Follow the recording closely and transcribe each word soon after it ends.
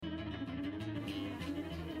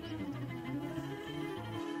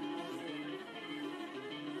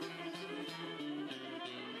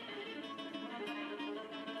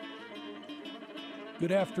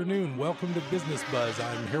Good afternoon. Welcome to Business Buzz.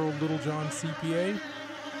 I'm Harold Littlejohn, CPA.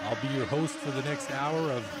 I'll be your host for the next hour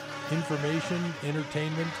of information,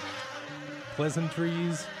 entertainment,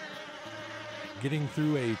 pleasantries, getting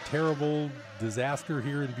through a terrible disaster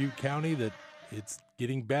here in Butte County that it's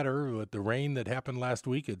getting better. With the rain that happened last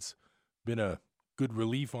week, it's been a good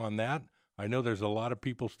relief on that. I know there's a lot of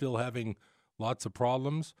people still having lots of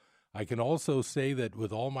problems. I can also say that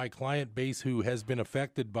with all my client base who has been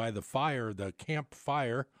affected by the fire, the Camp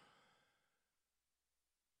Fire,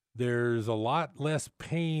 there's a lot less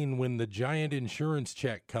pain when the giant insurance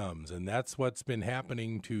check comes, and that's what's been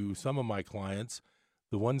happening to some of my clients.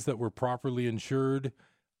 The ones that were properly insured,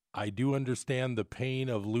 I do understand the pain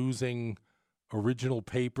of losing original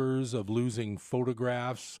papers, of losing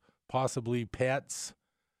photographs, possibly pets.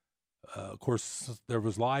 Of course, there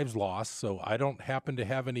was lives lost, so I don't happen to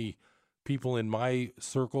have any people in my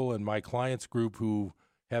circle and my clients group who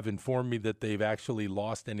have informed me that they've actually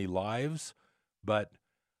lost any lives. But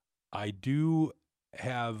I do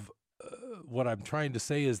have, what I'm trying to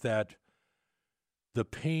say is that the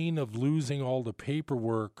pain of losing all the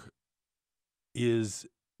paperwork is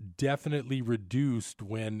definitely reduced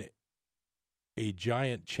when a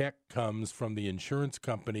giant check comes from the insurance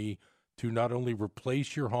company to not only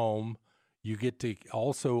replace your home, you get to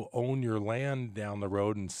also own your land down the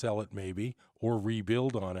road and sell it maybe, or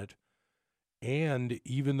rebuild on it. And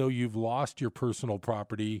even though you've lost your personal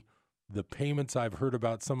property, the payments I've heard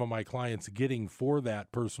about some of my clients getting for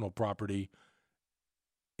that personal property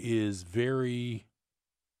is very,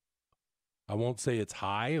 I won't say it's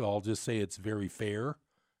high, I'll just say it's very fair.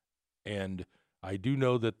 And I do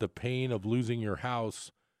know that the pain of losing your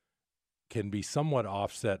house can be somewhat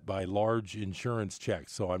offset by large insurance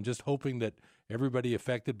checks. So I'm just hoping that everybody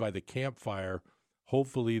affected by the Camp Fire,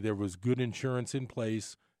 hopefully there was good insurance in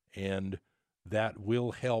place, and that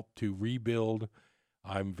will help to rebuild.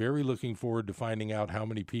 I'm very looking forward to finding out how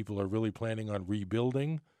many people are really planning on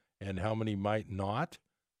rebuilding and how many might not.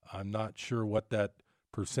 I'm not sure what that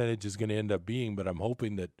percentage is going to end up being, but I'm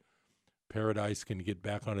hoping that Paradise can get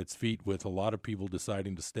back on its feet with a lot of people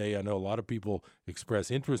deciding to stay. I know a lot of people express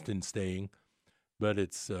interest in staying, but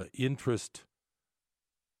it's interest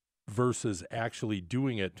versus actually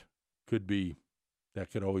doing it that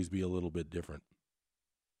could always be a little bit different.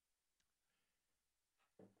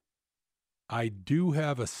 I do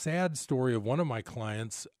have a sad story of one of my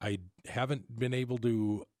clients. I haven't been able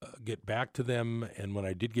to get back to them, and when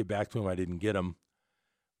I did get back to them, I didn't get them.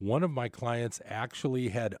 One of my clients actually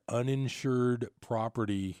had uninsured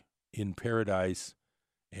property in Paradise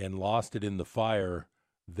and lost it in the fire.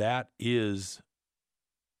 That is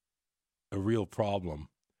a real problem.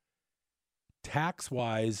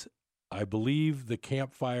 Tax-wise, I believe the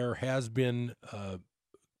Camp Fire has been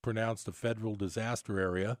pronounced a federal disaster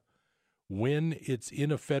area. When it's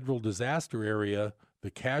in a federal disaster area, the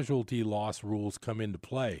casualty loss rules come into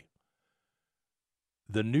play.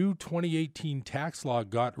 The new 2018 tax law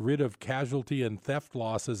got rid of casualty and theft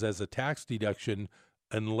losses as a tax deduction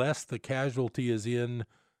unless the casualty is in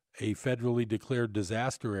a federally declared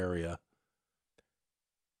disaster area.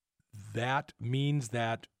 That means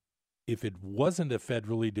that if it wasn't a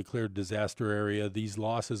federally declared disaster area, these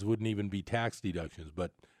losses wouldn't even be tax deductions,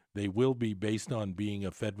 but they will be based on being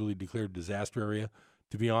a federally declared disaster area.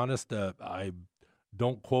 To be honest,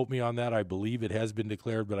 don't quote me on that. I believe it has been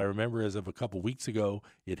declared, but I remember as of a couple weeks ago,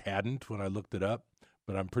 it hadn't when I looked it up,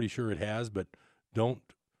 but I'm pretty sure it has. But don't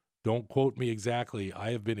quote me exactly.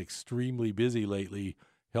 I have been extremely busy lately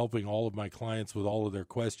helping all of my clients with all of their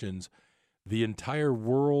questions. The entire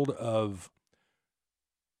world of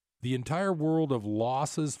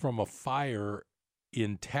losses from a fire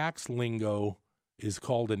in tax lingo is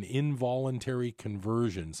called an involuntary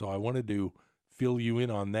conversion. So I wanted to fill you in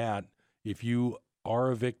on that. If you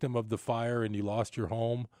are a victim of the fire and you lost your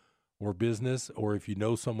home or business, or if you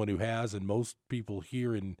know someone who has, and most people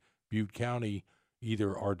here in Butte County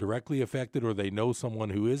either are directly affected or they know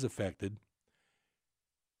someone who is affected,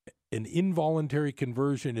 an involuntary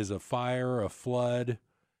conversion is a fire, a flood.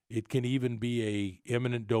 It can even be a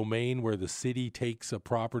eminent domain where the city takes a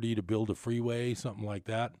property to build a freeway, something like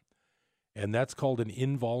that. And that's called an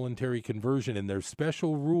involuntary conversion. And there's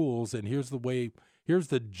special rules, and here's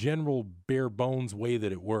the general bare bones way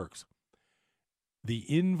that it works. The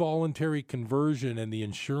involuntary conversion and the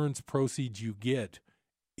insurance proceeds you get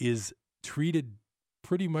is treated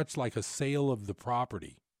pretty much like a sale of the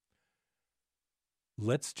property.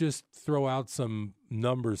 Let's just throw out some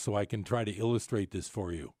numbers so I can try to illustrate this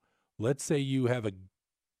for you. Let's say you have a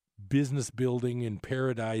business building in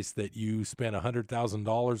Paradise that you spent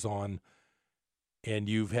 $100,000 on, and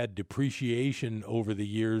you've had depreciation over the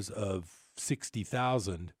years of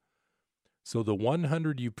 $60,000. So the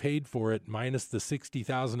 100 you paid for it minus the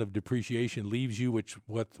 60,000 of depreciation leaves you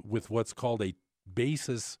with what's called a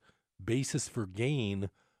basis for gain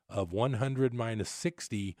of 100 minus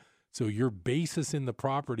 60. So your basis in the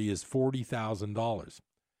property is $40,000.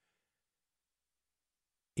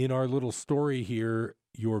 In our little story here,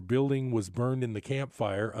 your building was burned in the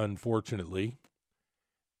campfire, unfortunately,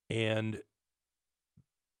 and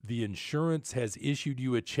the insurance has issued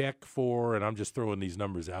you a check for, and I'm just throwing these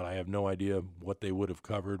numbers out. I have no idea what they would have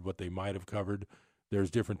covered, what they might have covered. There's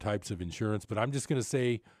different types of insurance, but I'm just going to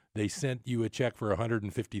say they sent you a check for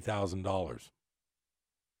 $150,000.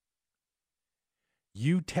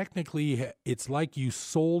 You technically, it's like you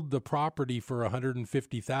sold the property for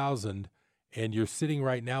 $150,000, and you're sitting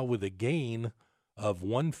right now with a gain of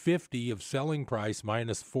 $150 of selling price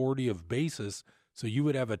minus $40 of basis. So you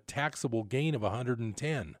would have a taxable gain of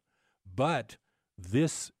 $110. But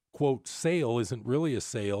this, quote, sale isn't really a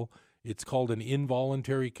sale. It's called an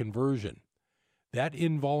involuntary conversion. That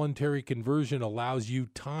involuntary conversion allows you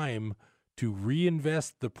time to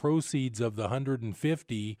reinvest the proceeds of the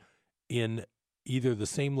 $150 in either the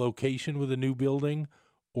same location with a new building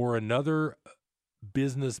or another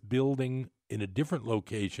business building in a different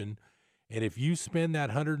location. And if you spend that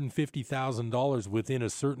 $150,000 within a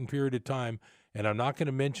certain period of time, and I'm not going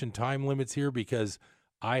to mention time limits here because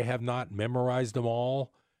I have not memorized them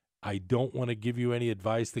all. I don't want to give you any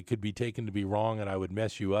advice that could be taken to be wrong and I would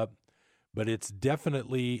mess you up. But it's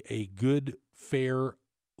definitely a good, fair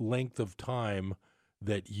length of time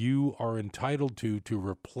that you are entitled to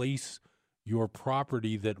replace your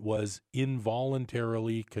property that was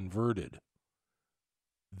involuntarily converted.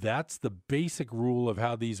 That's the basic rule of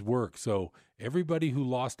how these work. So everybody who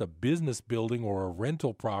lost a business building or a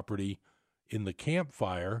rental property in the Camp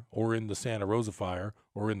Fire or in the Santa Rosa fire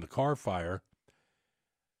or in the Carr fire,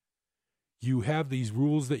 you have these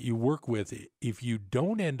rules that you work with. If you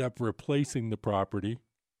don't end up replacing the property,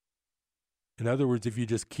 in other words, if you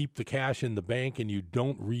just keep the cash in the bank and you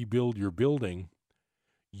don't rebuild your building,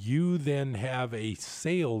 you then have a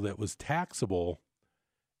sale that was taxable.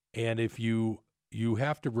 And if you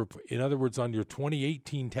have to, in other words, on your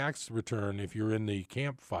 2018 tax return, if you're in the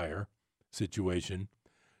Camp Fire situation,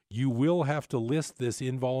 you will have to list this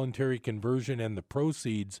involuntary conversion and the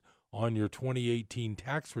proceeds on your 2018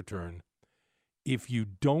 tax return. If you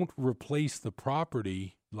don't replace the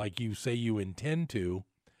property like you say you intend to,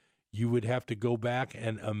 you would have to go back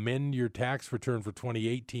and amend your tax return for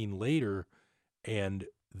 2018 later and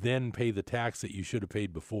then pay the tax that you should have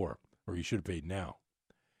paid before or you should have paid now.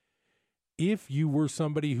 If you were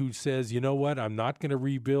somebody who says, you know what, I'm not going to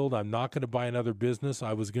rebuild, I'm not going to buy another business,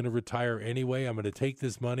 I was going to retire anyway, I'm going to take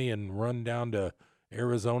this money and run down to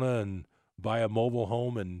Arizona and buy a mobile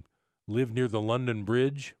home and live near the London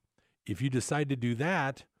Bridge, if you decide to do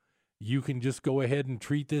that, you can just go ahead and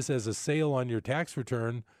treat this as a sale on your tax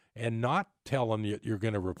return and not tell them you're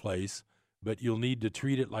going to replace, but you'll need to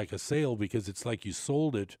treat it like a sale because it's like you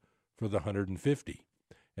sold it for the $150.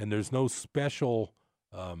 And there's no special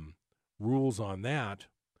rules on that.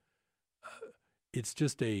 It's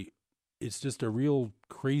just a real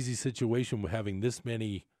crazy situation with having this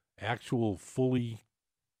many actual fully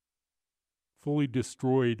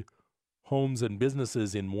destroyed homes and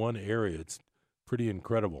businesses in one area. It's pretty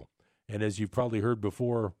incredible. And as you've probably heard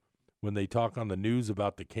before, when they talk on the news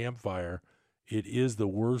about the Camp Fire, it is the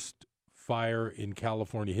worst fire in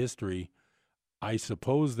California history. I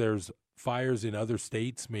suppose there's fires in other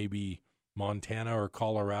states, maybe Montana or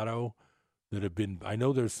Colorado, that have been, I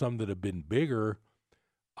know there's some that have been bigger.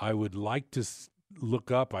 I would like to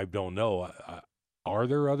look up, I don't know, are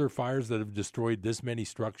there other fires that have destroyed this many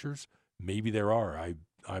structures? Maybe there are.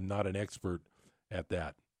 I'm not an expert at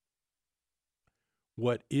that.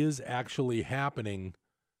 What is actually happening,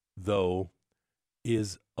 though,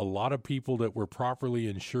 is a lot of people that were properly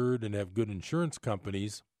insured and have good insurance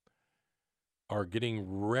companies are getting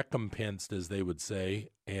recompensed, as they would say,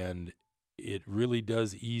 and it really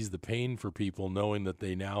does ease the pain for people knowing that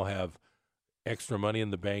they now have extra money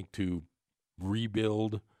in the bank to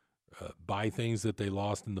rebuild, buy things that they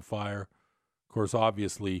lost in the fire. Of course,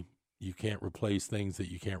 obviously, you can't replace things that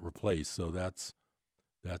you can't replace, so that's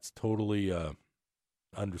totally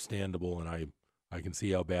understandable, and I can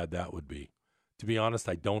see how bad that would be. To be honest,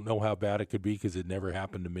 I don't know how bad it could be because it never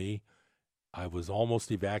happened to me. I was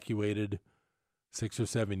almost evacuated 6 or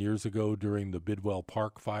 7 years ago during the Bidwell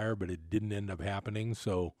Park fire, but it didn't end up happening,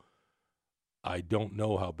 so I don't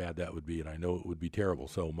know how bad that would be, and I know it would be terrible.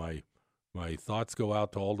 So my thoughts go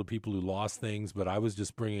out to all the people who lost things, but I was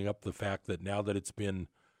just bringing up the fact that now that it's been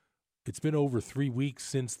over 3 weeks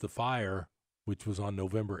since the fire, which was on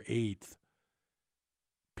November 8th,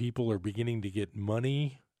 people are beginning to get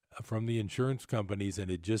money from the insurance companies,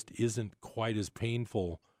 and it just isn't quite as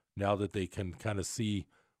painful now that they can kind of see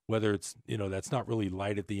whether it's, that's not really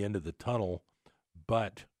light at the end of the tunnel,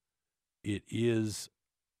 but it is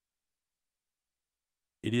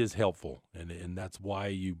helpful, and that's why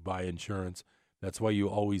you buy insurance. That's why you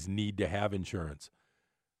always need to have insurance.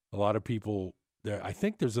 A lot of people, I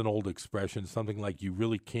think there's an old expression, something like you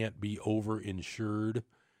really can't be overinsured.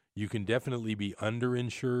 You can definitely be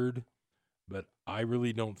underinsured, but I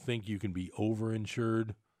really don't think you can be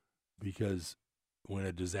overinsured, because when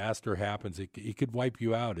a disaster happens, it could wipe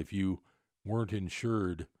you out if you weren't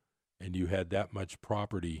insured and you had that much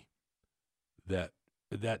property, that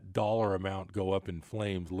dollar amount go up in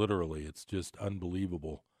flames, literally. It's just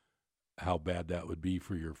unbelievable how bad that would be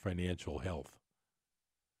for your financial health.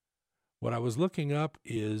 What I was looking up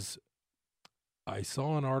is I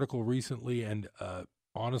saw an article recently, and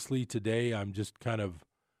honestly, today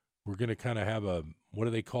we're going to kind of have what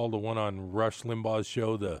do they call the one on Rush Limbaugh's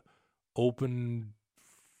show, the Open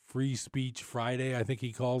Free Speech Friday, I think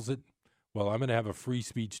he calls it. Well, I'm going to have a Free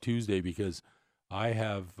Speech Tuesday, because I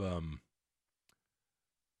have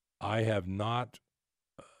not,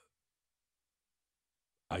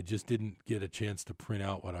 I just didn't get a chance to print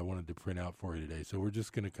out what I wanted to print out for you today. So we're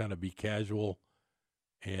just going to kind of be casual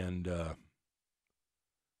and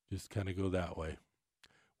just kind of go that way.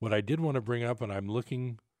 What I did want to bring up, and I'm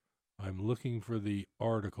looking for the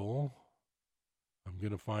article. I'm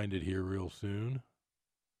going to find it here real soon.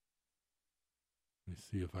 Let me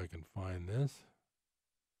see if I can find this.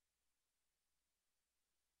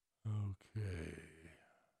 Okay.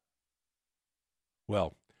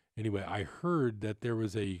 Well, anyway, I heard that there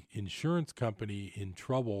was a insurance company in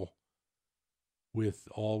trouble with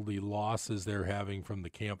all the losses they're having from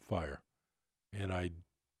the Camp Fire. And I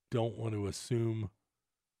don't want to assume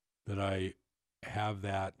that I have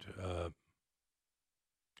that.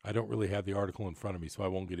 I don't really have the article in front of me, so I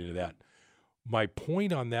won't get into that. My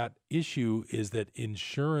point on that issue is that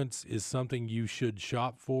insurance is something you should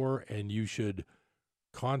shop for, and you should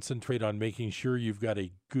concentrate on making sure you've got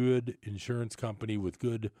a good insurance company with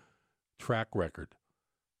good track record.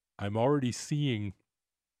 I'm already seeing,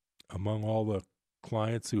 among all the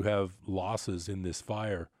clients who have losses in this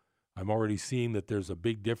fire, I'm already seeing that there's a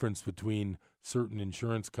big difference between certain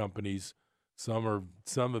insurance companies. Some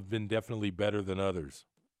have been definitely better than others.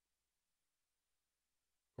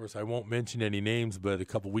 Of course, I won't mention any names, but a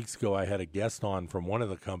couple weeks ago I had a guest on from one of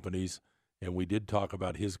the companies, and we did talk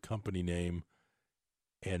about his company name,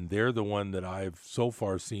 and they're the one that I've so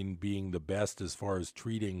far seen being the best as far as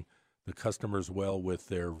treating the customers well with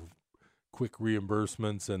their quick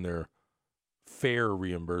reimbursements and their fair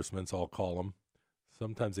reimbursements, I'll call them.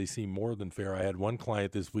 Sometimes they seem more than fair. I had one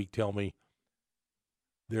client this week tell me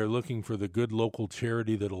they're looking for the good local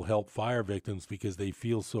charity that'll help fire victims because they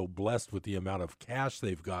feel so blessed with the amount of cash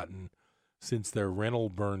they've gotten since their rental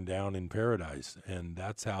burned down in Paradise. And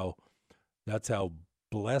that's how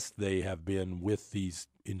blessed they have been with these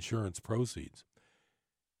insurance proceeds.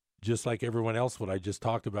 Just like everyone else, what I just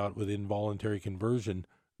talked about with involuntary conversion,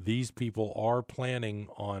 these people are planning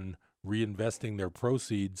on reinvesting their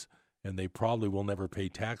proceeds, and they probably will never pay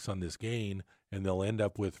tax on this gain, and they'll end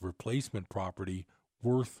up with replacement property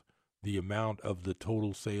worth the amount of the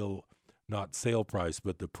total sale, not sale price,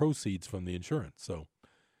 but the proceeds from the insurance. So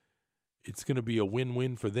it's going to be a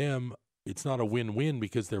win-win for them. It's not a win-win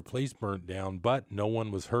because their place burnt down, but no one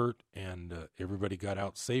was hurt, and everybody got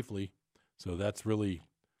out safely. So that's really,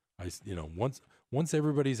 once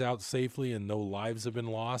everybody's out safely and no lives have been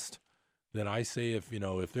lost, then I say if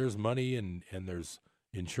there's money and there's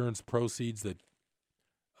insurance proceeds that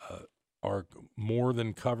are more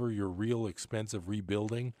than cover your real expense of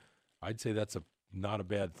rebuilding, I'd say that's not a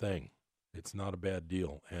bad thing. It's not a bad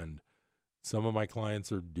deal. And some of my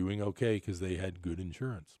clients are doing okay because they had good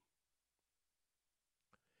insurance.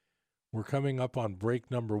 We're coming up on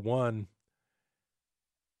break number 1.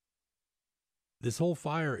 This whole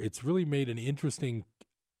fire, it's really made an interesting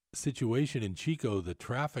situation in Chico. The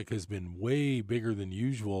traffic has been way bigger than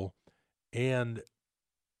usual, and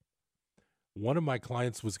one of my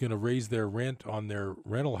clients was going to raise their rent on their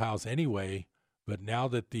rental house anyway, but now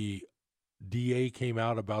that the DA came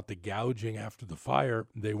out about the gouging after the fire,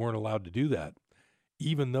 they weren't allowed to do that.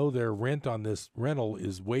 Even though their rent on this rental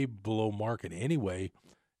is way below market anyway,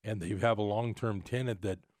 and they have a long-term tenant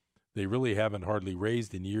that they really haven't hardly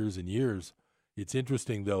raised in years and years. It's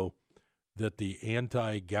interesting, though, that the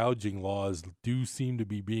anti-gouging laws do seem to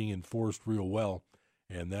be being enforced real well,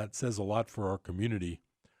 and that says a lot for our community,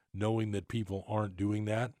 knowing that people aren't doing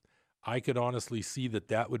that. I could honestly see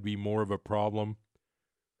that would be more of a problem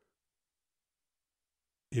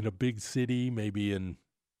in a big city, maybe in,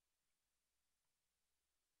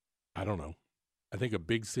 I don't know. I think a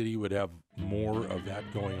big city would have more of that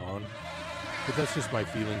going on. But that's just my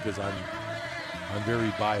feeling because I'm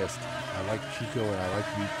very biased. I like Chico and I like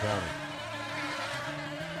Butte County.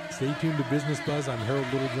 Stay tuned to Business Buzz. I'm Harold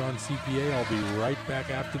Littlejohn, CPA. I'll be right back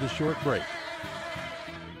after the short break.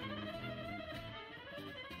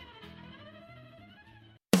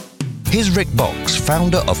 Here's Rick Box,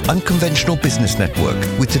 founder of Unconventional Business Network,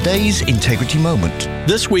 with today's Integrity Moment.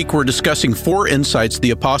 This week, we're discussing 4 insights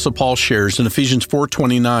the Apostle Paul shares in Ephesians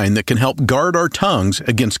 4:29 that can help guard our tongues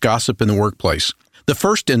against gossip in the workplace. The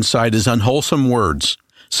first insight is unwholesome words.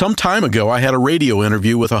 Some time ago, I had a radio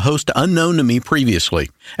interview with a host unknown to me previously.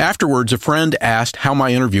 Afterwards, a friend asked how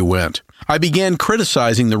my interview went. I began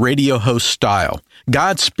criticizing the radio host style.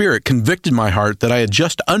 God's Spirit convicted my heart that I had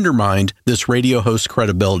just undermined this radio host's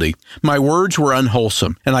credibility. My words were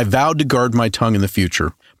unwholesome, and I vowed to guard my tongue in the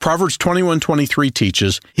future. Proverbs 21:23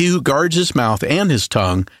 teaches, "He who guards his mouth and his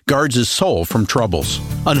tongue guards his soul from troubles."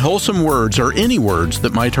 Unwholesome words are any words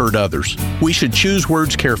that might hurt others. We should choose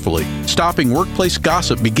words carefully. Stopping workplace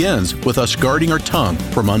gossip begins with us guarding our tongue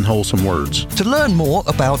from unwholesome words. To learn more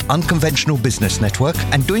about Unconventional Business Network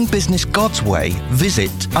and doing business God's way,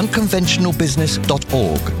 visit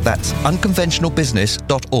unconventionalbusiness.org. That's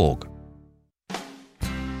unconventionalbusiness.org.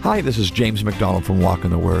 Hi, this is James McDonald from Walk in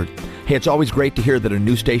the Word. Hey, it's always great to hear that a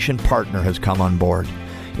new station partner has come on board.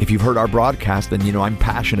 If you've heard our broadcast, then you know I'm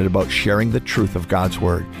passionate about sharing the truth of God's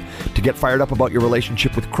Word. To get fired up about your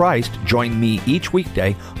relationship with Christ, join me each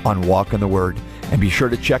weekday on Walk in the Word. And be sure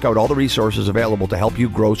to check out all the resources available to help you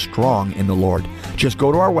grow strong in the Lord. Just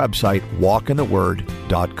go to our website,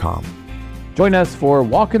 walkintheword.com. Join us for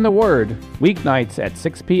Walk in the Word, weeknights at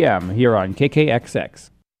 6 p.m. here on KKXX.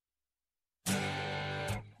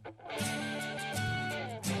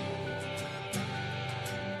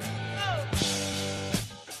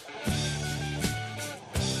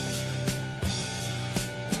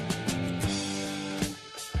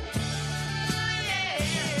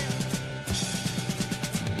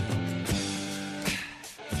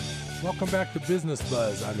 Welcome back to Business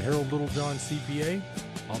Buzz. I'm Harold Littlejohn, CPA.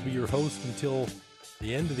 I'll be your host until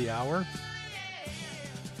the end of the hour.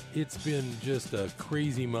 It's been just a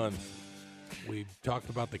crazy month. We've talked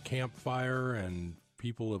about the Camp Fire and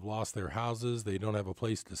people have lost their houses. They don't have a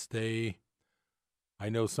place to stay. I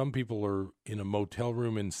know some people are in a motel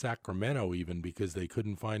room in Sacramento even because they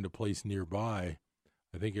couldn't find a place nearby.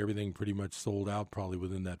 I think everything pretty much sold out probably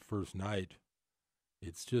within that first night.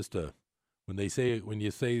 It's just when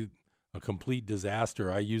you say a complete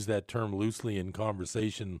disaster, I use that term loosely in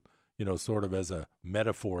conversation, sort of as a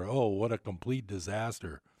metaphor. Oh, what a complete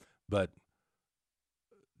disaster. But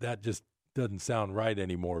that just doesn't sound right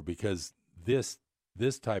anymore because this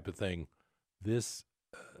type of thing, this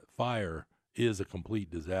fire is a complete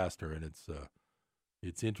disaster, and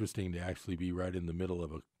it's interesting to actually be right in the middle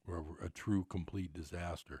of a true complete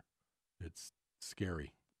disaster. It's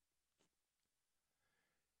scary.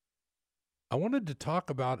 I wanted to talk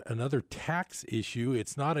about another tax issue.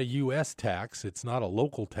 It's not a U.S. tax. It's not a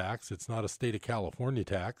local tax. It's not a state of California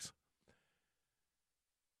tax.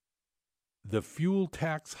 The fuel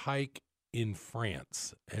tax hike in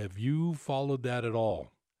France. Have you followed that at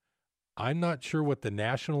all? I'm not sure what the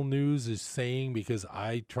national news is saying because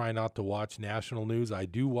I try not to watch national news. I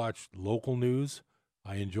do watch local news.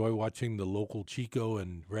 I enjoy watching the local Chico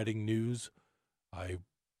and Reading news. I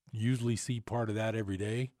usually see part of that every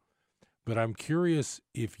day. But I'm curious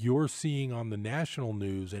if you're seeing on the national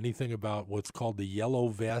news anything about what's called the yellow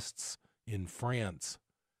vests in France.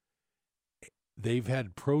 They've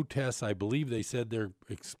had protests. I believe they said they're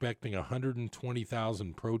expecting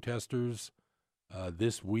 120,000 protesters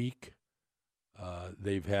this week.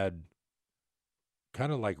 They've had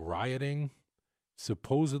kind of like rioting.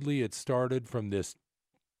 Supposedly it started from this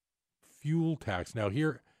fuel tax. Now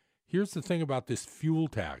here's the thing about this fuel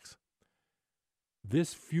tax.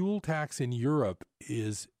 This fuel tax in Europe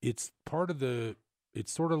it's sort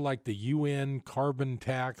of like the UN carbon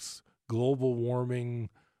tax, global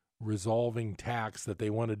warming resolving tax that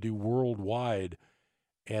they want to do worldwide.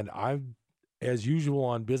 And as usual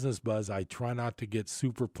on Business Buzz, I try not to get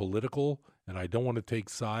super political and I don't want to take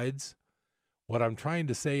sides. What I'm trying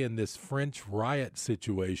to say in this French riot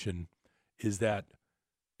situation is that,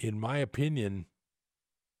 in my opinion,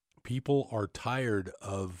 people are tired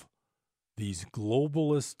of these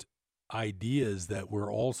globalist ideas that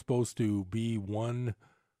we're all supposed to be one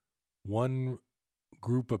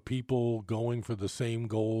group of people going for the same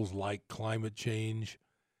goals like climate change,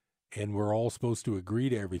 and we're all supposed to agree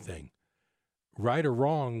to everything. right or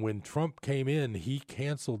wrong, when Trump came in, he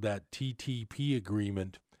canceled that TTP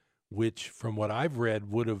agreement, which, from what I've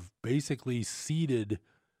read, would have basically ceded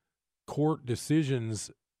court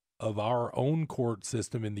decisions of our own court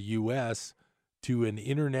system in the U.S. to an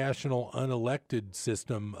international unelected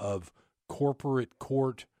system of corporate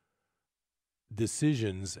court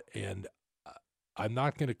decisions. And I'm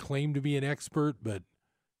not going to claim to be an expert, but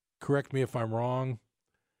correct me if I'm wrong.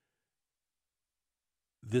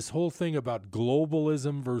 This whole thing about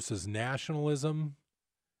globalism versus nationalism,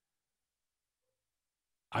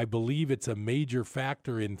 I believe it's a major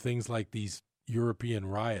factor in things like these European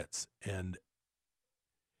riots. And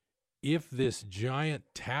if this giant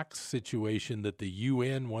tax situation that the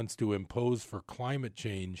UN wants to impose for climate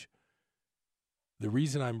change, the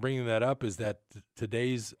reason I'm bringing that up is that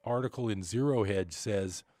today's article in Zero Hedge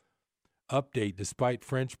says, update, despite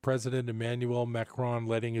French President Emmanuel Macron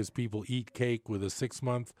letting his people eat cake with a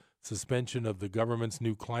 6-month suspension of the government's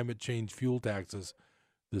new climate change fuel taxes,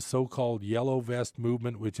 the so-called Yellow Vest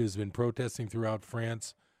movement, which has been protesting throughout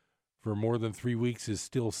France for more than 3 weeks, is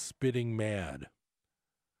still spitting mad.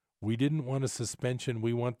 We didn't want a suspension.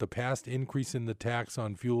 We want the past increase in the tax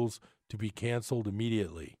on fuels to be canceled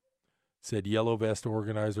immediately, said Yellow Vest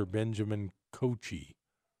organizer Benjamin Kochi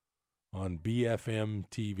on BFM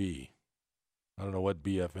TV. I don't know what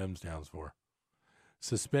BFM stands for.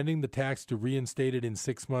 Suspending the tax to reinstate it in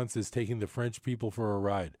 6 months is taking the French people for a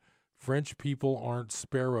ride. French people aren't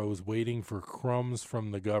sparrows waiting for crumbs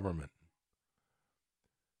from the government.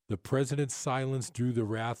 The president's silence drew the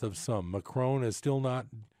wrath of some. Macron has still not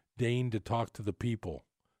deigned to talk to the people,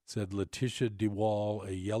 said Laetitia DeWall,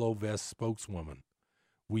 a Yellow Vest spokeswoman.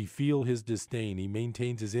 We feel his disdain. He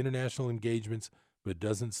maintains his international engagements but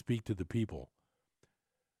doesn't speak to the people.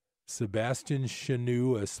 Sebastian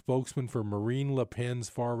Chenu, a spokesman for Marine Le Pen's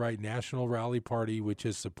far-right National Rally Party, which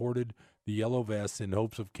has supported the Yellow Vests in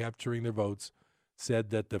hopes of capturing their votes,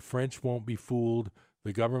 said that the French won't be fooled.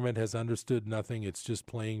 The government has understood nothing. It's just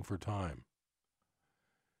playing for time.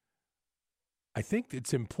 I think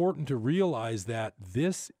it's important to realize that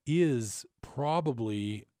this is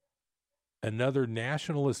probably another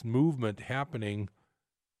nationalist movement happening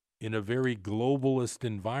in a very globalist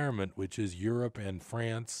environment, which is Europe and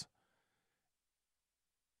France.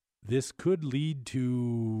 This could lead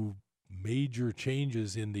to major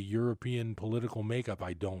changes in the European political makeup.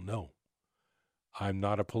 I don't know. I'm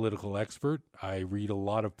not a political expert. I read a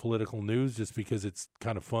lot of political news just because it's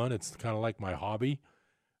kind of fun. It's kind of like my hobby.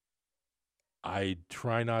 I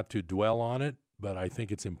try not to dwell on it, but I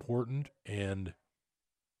think it's important. And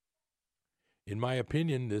in my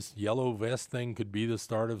opinion, this Yellow Vest thing could be the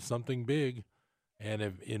start of something big. And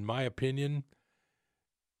in my opinion,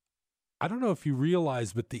 I don't know if you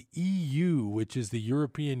realize, but the EU, which is the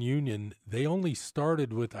European Union, they only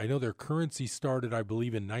started with, I know their currency started, I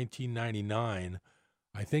believe, in 1999.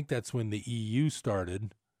 I think that's when the EU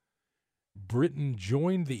started. Britain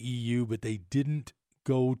joined the EU, but they didn't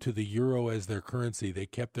go to the euro as their currency. They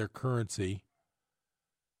kept their currency.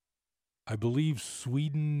 I believe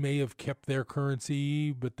Sweden may have kept their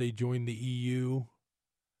currency, but they joined the EU.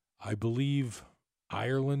 I believe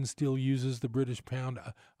Ireland still uses the British pound.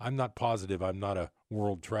 I'm not positive. I'm not a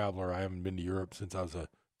world traveler. I haven't been to Europe since I was a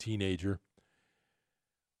teenager.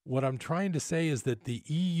 What I'm trying to say is that the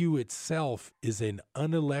EU itself is an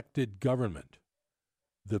unelected government.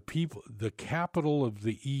 The capital of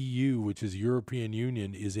the EU, which is European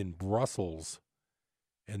Union, is in Brussels,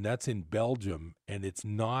 and that's in Belgium, and it's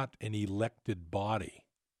not an elected body.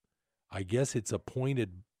 I guess it's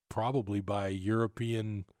appointed probably by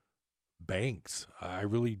European banks.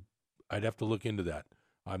 I'd have to look into that.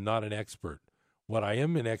 I'm not an expert. What I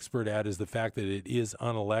am an expert at is the fact that it is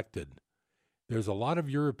unelected. There's a lot of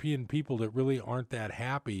European people that really aren't that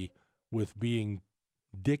happy with being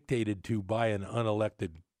dictated to by an unelected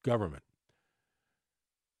government.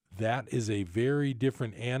 That is a very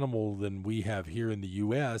different animal than we have here in the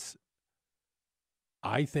U.S.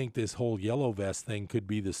 I think this whole Yellow Vest thing could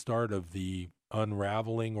be the start of the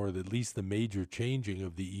unraveling, or at least the major changing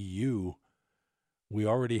of the EU. We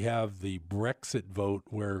already have the Brexit vote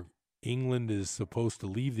where England is supposed to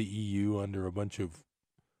leave the EU under a bunch of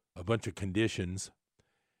conditions.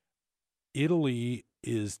 Italy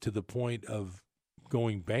is to the point of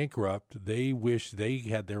going bankrupt. They wish they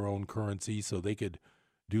had their own currency so they could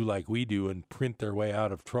do like we do and print their way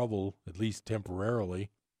out of trouble, at least temporarily.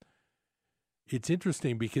 It's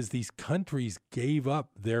interesting because these countries gave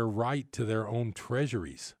up their right to their own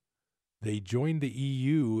treasuries. They joined the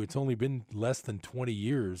EU. It's only been less than 20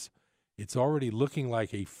 years. It's already looking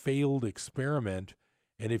like a failed experiment.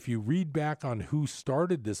 And if you read back on who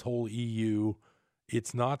started this whole EU,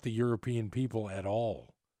 it's not the European people at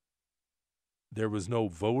all. There was no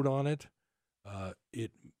vote on it.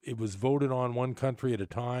 It was voted on one country at a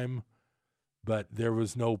time, but there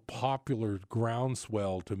was no popular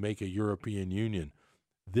groundswell to make a European Union.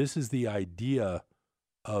 This is the idea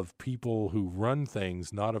of people who run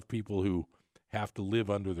things, not of people who have to live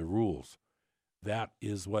under the rules. That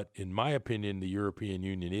is what, in my opinion, the European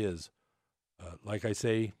Union is. Like I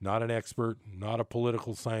say, not an expert, not a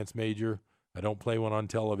political science major. I don't play one on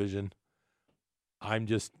television. I'm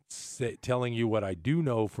just telling you what I do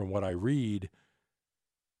know from what I read.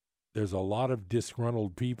 There's a lot of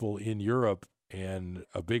disgruntled people in Europe, and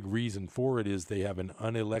a big reason for it is they have an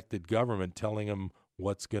unelected government telling them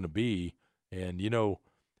what's going to be. And,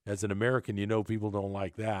 as an American, people don't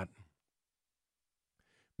like that.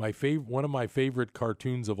 One of my favorite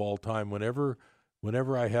cartoons of all time, whenever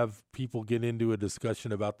I have people get into a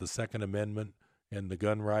discussion about the Second Amendment and the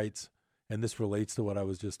gun rights, and this relates to what I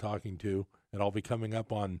was just talking to, and I'll be coming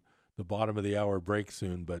up on the bottom of the hour break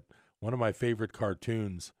soon, but one of my favorite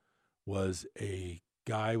cartoons was a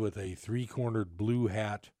guy with a three-cornered blue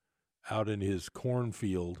hat out in his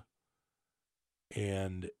cornfield,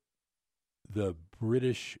 and the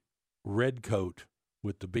British redcoat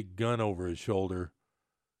with the big gun over his shoulder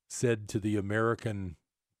said to the American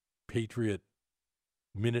patriot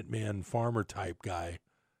Minuteman farmer type guy,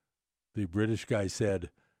 the British guy said,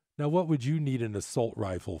 "Now what would you need an assault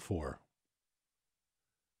rifle for?"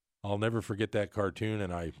 I'll never forget that cartoon,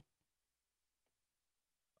 and I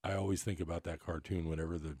always think about that cartoon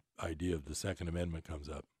whenever the idea of the Second Amendment comes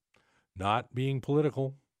up. Not being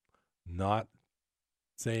political, not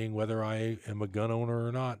saying whether I am a gun owner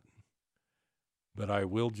or not, but I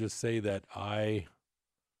will just say that I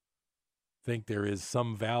think there is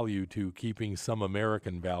some value to keeping some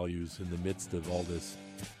American values in the midst of all this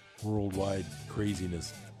worldwide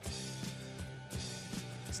craziness.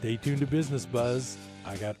 Stay tuned to Business Buzz.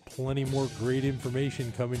 I got plenty more great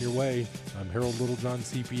information coming your way. I'm Harold Littlejohn,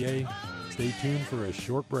 CPA. Stay tuned for a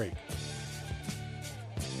short break.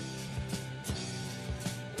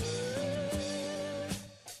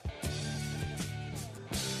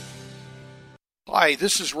 Hi,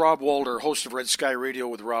 this is Rob Walter, host of Red Sky Radio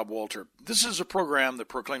with Rob Walter. This is a program that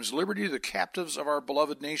proclaims liberty to the captives of our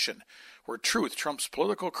beloved nation, where truth trumps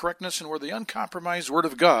political correctness and where the uncompromised Word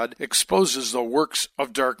of God exposes the works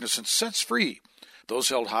of darkness and sets free those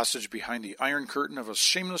held hostage behind the iron curtain of a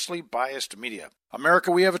shamelessly biased media. America,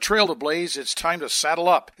 we have a trail to blaze. It's time to saddle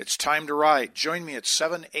up. It's time to ride. Join me at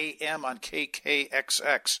 7 a.m. on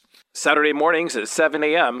KKXX. Saturday mornings at 7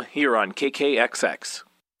 a.m. here on KKXX.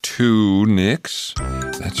 2 Nicks.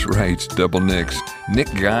 That's right, double Nicks. Nick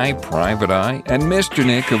Guy, Private Eye, and Mr.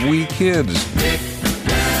 Nick of We Kids.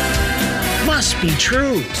 Must be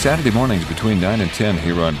true. Saturday mornings between 9 and 10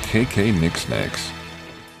 here on KK Nick's Necks.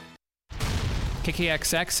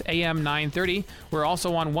 KKXX AM 930. We're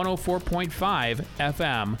also on 104.5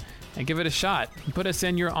 FM. And give it a shot. Put us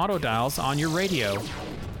in your auto dials on your radio.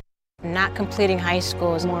 Not completing high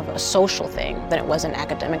school is more of a social thing than it was an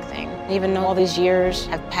academic thing. Even though all these years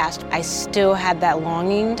have passed, I still had that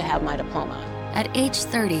longing to have my diploma. At age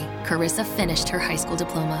 30, Carissa finished her high school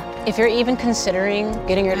diploma. If you're even considering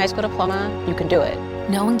getting your high school diploma, you can do it.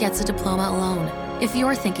 No one gets a diploma alone. If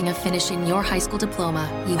you're thinking of finishing your high school diploma,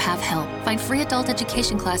 you have help. Find free adult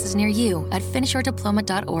education classes near you at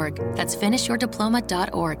finishyourdiploma.org. That's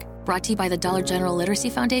finishyourdiploma.org. Brought to you by the Dollar General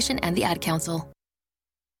Literacy Foundation and the Ad Council.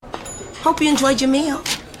 Hope you enjoyed your meal.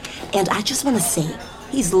 And I just want to say,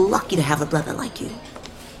 he's lucky to have a brother like you.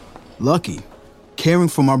 Lucky? Caring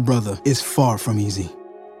for my brother is far from easy.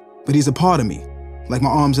 But he's a part of me, like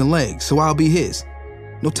my arms and legs, so I'll be his.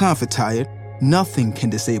 No time for tired. Nothing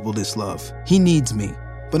can disable this love. He needs me,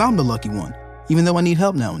 but I'm the lucky one, even though I need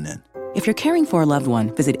help now and then. If you're caring for a loved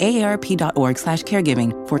one, visit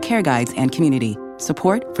aarp.org/caregiving for care guides and community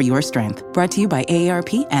support for your strength. Brought to you by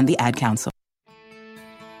AARP and the Ad Council.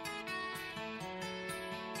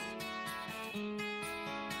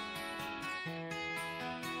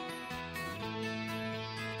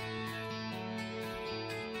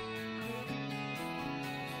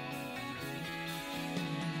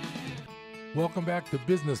 Welcome back to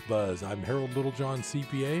Business Buzz. I'm Harold Littlejohn,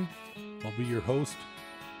 CPA. I'll be your host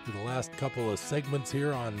for the last couple of segments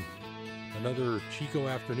here on another Chico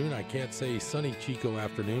afternoon. I can't say sunny Chico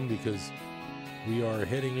afternoon because we are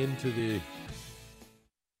heading into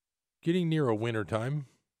getting near a winter time.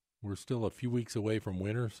 We're still a few weeks away from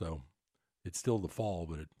winter, so it's still the fall,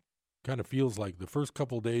 but it kind of feels like the first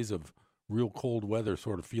couple of days of real cold weather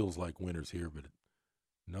sort of feels like winter's here, but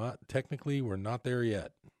not technically, we're not there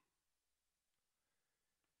yet.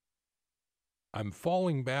 I'm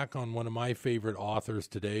falling back on one of my favorite authors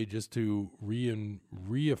today just to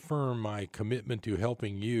reaffirm my commitment to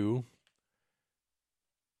helping you.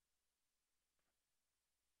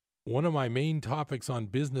 One of my main topics on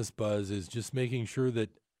Business Buzz is just making sure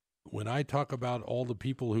that when I talk about all the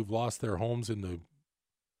people who've lost their homes in the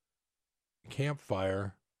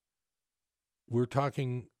campfire,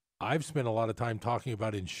 I've spent a lot of time talking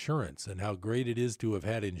about insurance and how great it is to have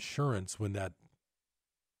had insurance when that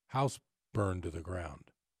house burned to the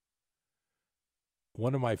ground.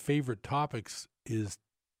 One of my favorite topics is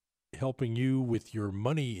helping you with your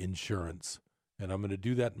money insurance, and I'm going to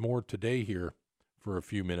do that more today here for a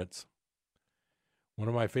few minutes. One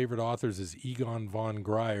of my favorite authors is Egon von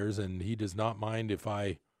Greyerz, and he does not mind if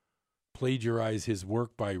I plagiarize his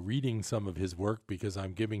work by reading some of his work because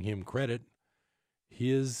I'm giving him credit.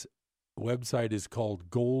 His website is called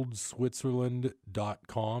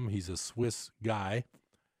goldswitzerland.com. He's a Swiss guy.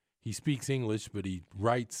 He speaks English, but he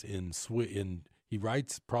writes he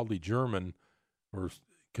writes probably German, or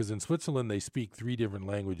because in Switzerland they speak 3 different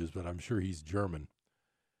languages, but I'm sure he's German.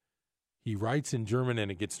 He writes in German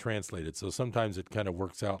and it gets translated, so sometimes it kind of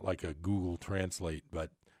works out like a Google Translate,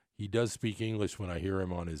 but he does speak English when I hear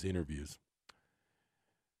him on his interviews.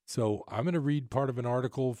 So I'm going to read part of an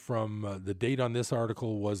article from, the date on this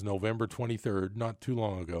article was November 23rd, not too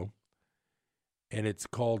long ago. And it's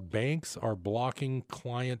called Banks Are Blocking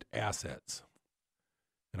Client Assets.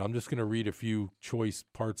 And I'm just going to read a few choice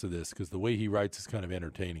parts of this because the way he writes is kind of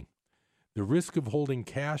entertaining. The risk of holding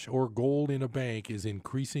cash or gold in a bank is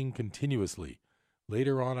increasing continuously.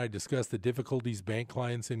 Later on, I discuss the difficulties bank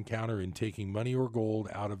clients encounter in taking money or gold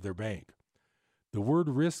out of their bank. The word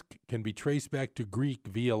risk can be traced back to Greek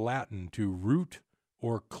via Latin to root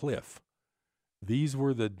or cliff. These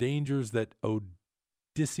were the dangers that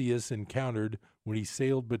Odysseus encountered when he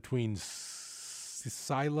sailed between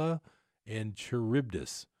Scylla and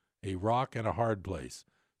Charybdis, a rock and a hard place.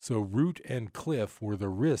 So root and cliff were the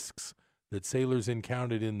risks that sailors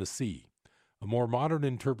encountered in the sea. A more modern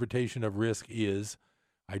interpretation of risk is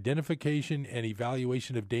identification and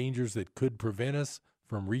evaluation of dangers that could prevent us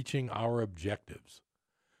from reaching our objectives.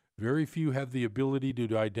 Very few have the ability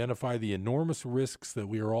to identify the enormous risks that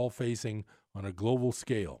we are all facing on a global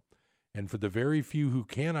scale. And for the very few who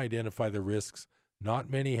can identify the risks, not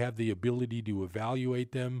many have the ability to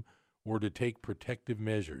evaluate them or to take protective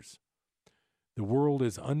measures. The world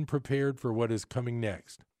is unprepared for what is coming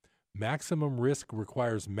next. Maximum risk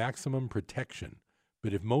requires maximum protection.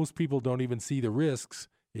 But if most people don't even see the risks,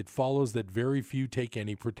 it follows that very few take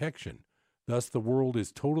any protection. Thus, the world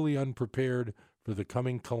is totally unprepared for the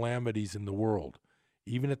coming calamities in the world.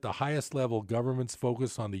 Even at the highest level, governments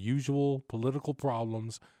focus on the usual political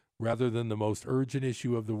problems rather than the most urgent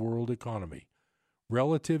issue of the world economy.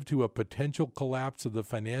 Relative to a potential collapse of the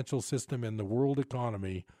financial system and the world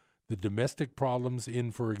economy, the domestic problems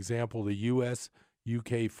in, for example, the U.S.,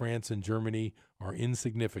 UK, France, and Germany are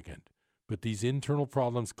insignificant. But these internal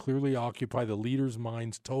problems clearly occupy the leaders'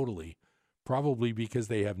 minds totally, probably because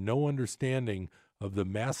they have no understanding of the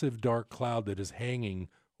massive dark cloud that is hanging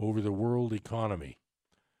over the world economy.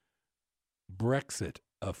 Brexit,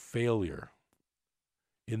 a failure.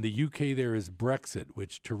 In the UK, there is Brexit,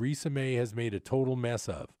 which Theresa May has made a total mess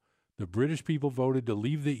of. The British people voted to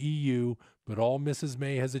leave the EU, but all Mrs.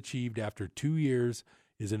 May has achieved after 2 years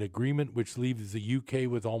is an agreement which leaves the UK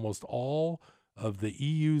with almost all of the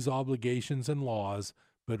EU's obligations and laws,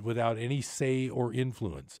 but without any say or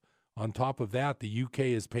influence. On top of that, the UK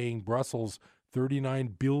is paying Brussels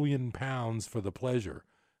 £39 billion for the pleasure.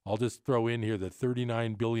 I'll just throw in here that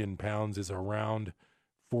 £39 billion is around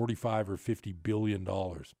 $45 or $50 billion.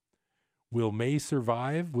 Will May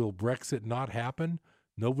survive? Will Brexit not happen?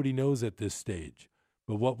 Nobody knows at this stage.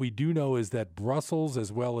 But what we do know is that Brussels,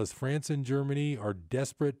 as well as France and Germany, are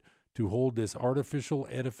desperate to hold this artificial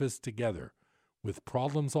edifice together. With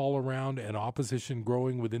problems all around and opposition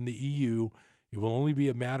growing within the EU, it will only be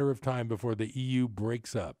a matter of time before the EU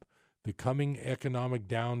breaks up. The coming economic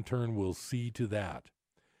downturn will see to that.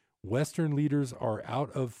 Western leaders are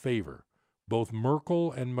out of favor. Both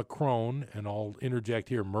Merkel and Macron, and I'll interject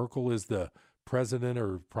here, Merkel is the president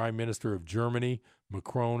or prime minister of Germany,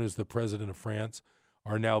 Macron is the president of France,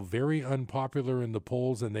 are now very unpopular in the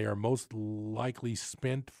polls, and they are most likely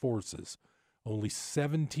spent forces. Only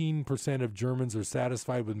 17% of Germans are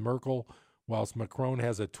satisfied with Merkel, whilst Macron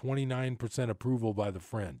has a 29% approval by the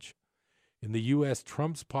French. In the U.S.,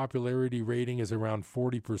 Trump's popularity rating is around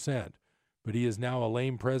 40%, but he is now a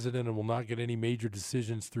lame president and will not get any major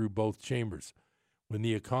decisions through both chambers. When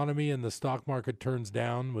the economy and the stock market turns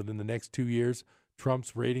down within the next 2 years,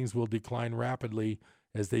 Trump's ratings will decline rapidly,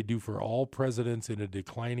 as they do for all presidents in a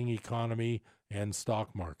declining economy and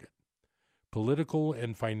stock market. Political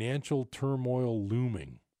and financial turmoil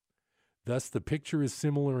looming. Thus, the picture is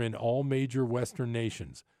similar in all major Western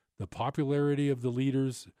nations. The popularity of the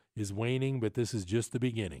leaders is waning, but this is just the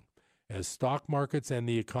beginning. As stock markets and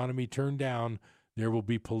the economy turn down, there will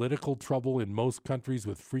be political trouble in most countries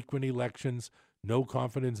with frequent elections, no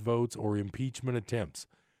confidence votes, or impeachment attempts.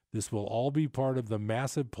 This will all be part of the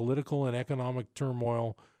massive political and economic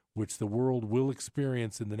turmoil which the world will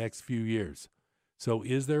experience in the next few years. So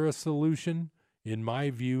is there a solution? In my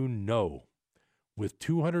view, no. With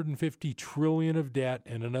 $250 trillion of debt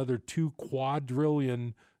and another $2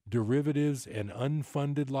 quadrillion derivatives and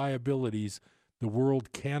unfunded liabilities, the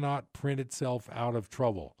world cannot print itself out of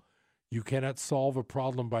trouble. You cannot solve a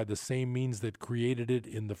problem by the same means that created it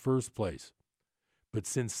in the first place. But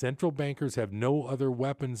since central bankers have no other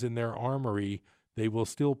weapons in their armory, they will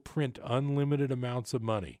still print unlimited amounts of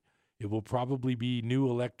money. It will probably be new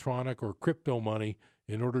electronic or crypto money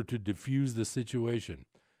in order to diffuse the situation.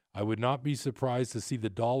 I would not be surprised to see the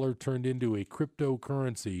dollar turned into a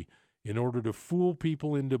cryptocurrency in order to fool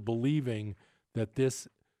people into believing that this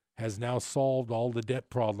has now solved all the debt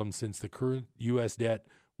problems, since the current U.S. debt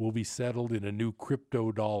will be settled in a new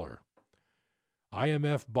crypto dollar.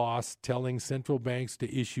 IMF boss telling central banks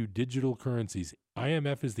to issue digital currencies.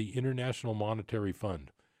 IMF is the International Monetary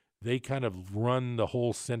Fund. They kind of run the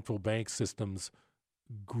whole central bank systems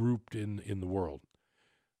grouped in the world.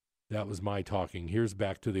 That was my talking. Here's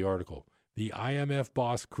back to the article. The IMF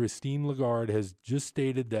boss, Christine Lagarde, has just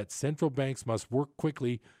stated that central banks must work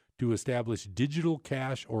quickly to establish digital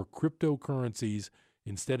cash or cryptocurrencies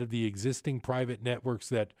instead of the existing private networks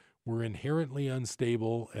that were inherently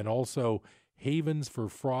unstable and also havens for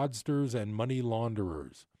fraudsters and money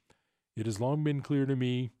launderers. It has long been clear to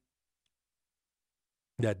me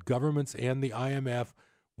that governments and the IMF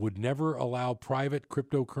would never allow private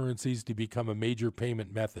cryptocurrencies to become a major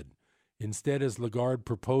payment method. Instead, as Lagarde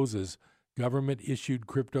proposes, government-issued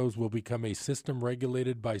cryptos will become a system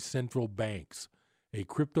regulated by central banks. A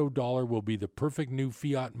crypto dollar will be the perfect new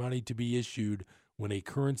fiat money to be issued when a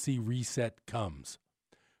currency reset comes.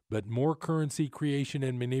 But more currency creation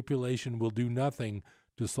and manipulation will do nothing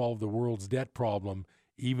to solve the world's debt problem,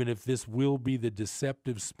 even if this will be the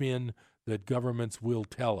deceptive spin that governments will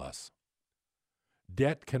tell us.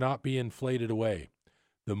 Debt cannot be inflated away.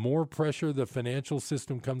 The more pressure the financial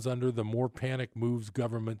system comes under, the more panic moves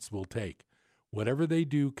governments will take. Whatever they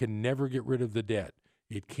do can never get rid of the debt.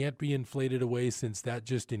 It can't be inflated away, since that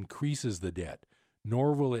just increases the debt,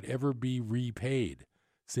 nor will it ever be repaid.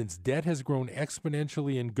 Since debt has grown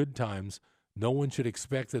exponentially in good times, no one should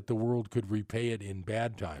expect that the world could repay it in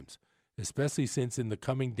bad times, especially since in the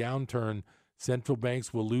coming downturn, central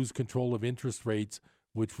banks will lose control of interest rates,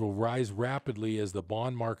 which will rise rapidly as the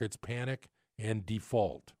bond markets panic and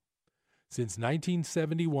default. Since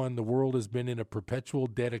 1971, the world has been in a perpetual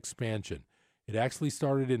debt expansion. It actually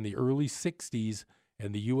started in the early 60s,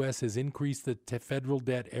 and the U.S. has increased the federal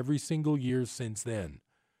debt every single year since then.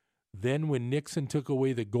 Then, when Nixon took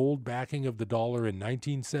away the gold backing of the dollar in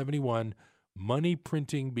 1971, money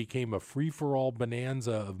printing became a free-for-all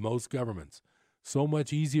bonanza of most governments. So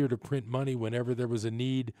much easier to print money whenever there was a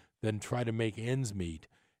need than try to make ends meet.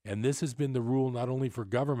 And this has been the rule not only for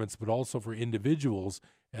governments but also for individuals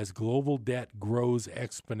as global debt grows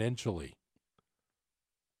exponentially.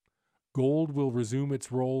 Gold will resume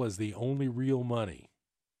its role as the only real money.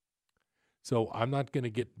 So I'm not going to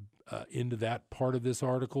get into that part of this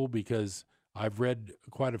article because I've read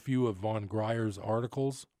quite a few of von Greyer's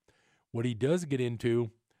articles. What he does get into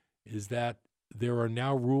is that there are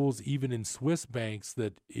now rules even in Swiss banks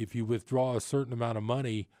that if you withdraw a certain amount of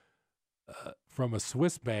money from a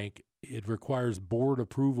Swiss bank, it requires board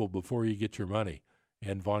approval before you get your money.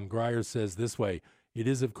 And von Greyer says this way, it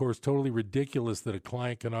is, of course, totally ridiculous that a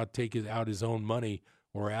client cannot take out his own money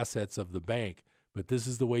or assets of the bank, but this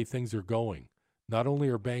is the way things are going. Not only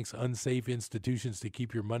are banks unsafe institutions to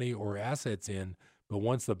keep your money or assets in, but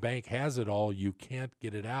once the bank has it all, you can't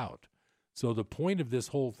get it out. So the point of this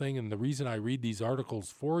whole thing, and the reason I read these articles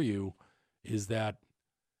for you, is that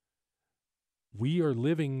we are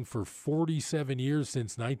living for 47 years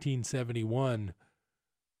since 1971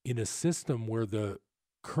 in a system where the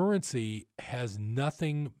currency has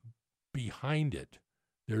nothing behind it.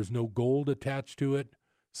 There's no gold attached to it.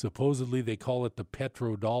 Supposedly they call it the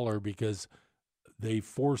petrodollar because they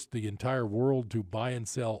forced the entire world to buy and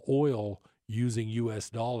sell oil using U.S.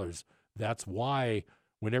 dollars. That's why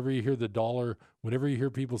whenever you hear the dollar, whenever you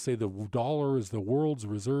hear people say the dollar is the world's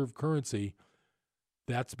reserve currency,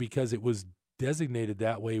 that's because it was designated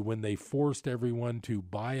that way when they forced everyone to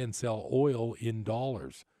buy and sell oil in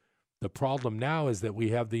dollars. The problem now is that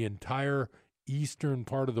we have the entire eastern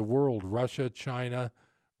part of the world, Russia, China,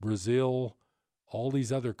 Brazil, all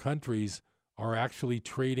these other countries are actually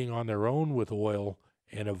trading on their own with oil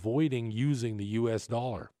and avoiding using the U.S.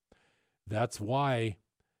 dollar. That's why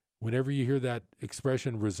whenever you hear that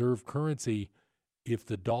expression reserve currency, if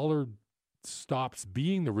the dollar stops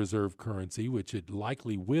being the reserve currency, which it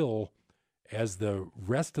likely will as the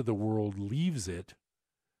rest of the world leaves it,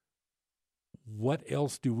 what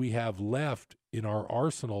else do we have left in our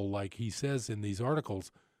arsenal, like he says in these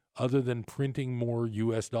articles, other than printing more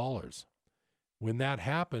U.S. dollars? When that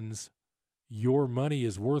happens, your money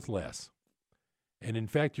is worth less. And in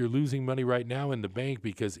fact, you're losing money right now in the bank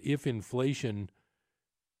because if inflation,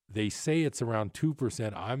 they say it's around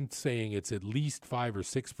 2%, I'm saying it's at least 5 or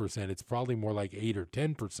 6%. It's probably more like 8 or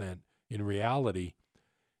 10% in reality.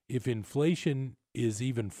 If inflation is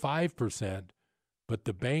even 5%, but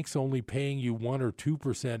the bank's only paying you 1 or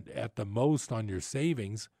 2% at the most on your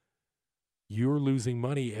savings, you're losing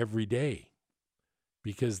money every day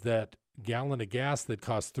because that gallon of gas that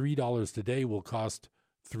costs $3 today will cost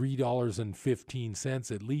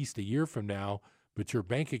 $3.15 at least a year from now, but your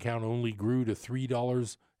bank account only grew to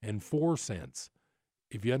 $3.04.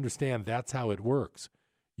 If you understand, that's how it works.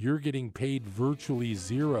 You're getting paid virtually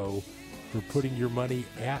zero for putting your money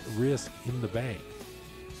at risk in the bank.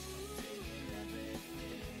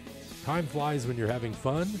 Time flies when you're having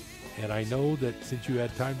fun, and I know that since you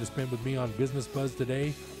had time to spend with me on Business Buzz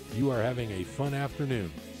today, you are having a fun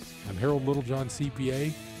afternoon. I'm Harold Littlejohn,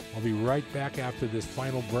 CPA. I'll be right back after this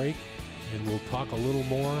final break, and we'll talk a little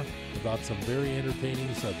more about some very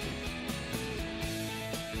entertaining subjects.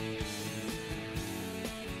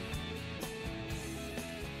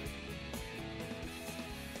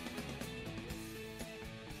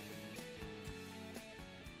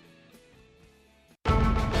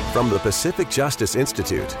 From the Pacific Justice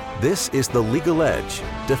Institute, this is The Legal Edge,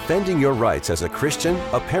 defending your rights as a Christian,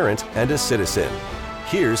 a parent, and a citizen.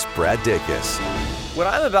 Here's Brad Dacus. What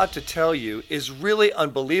I'm about to tell you is really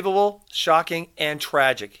unbelievable, shocking, and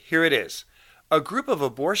tragic. Here it is. A group of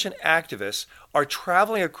abortion activists are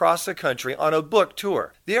traveling across the country on a book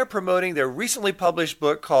tour. They are promoting their recently published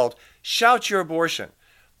book called Shout Your Abortion.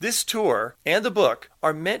 This tour and the book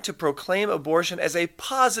are meant to proclaim abortion as a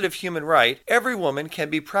positive human right every woman can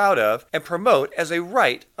be proud of and promote as a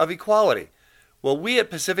right of equality. Well, we at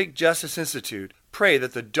Pacific Justice Institute pray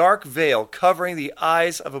that the dark veil covering the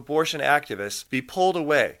eyes of abortion activists be pulled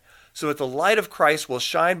away so that the light of Christ will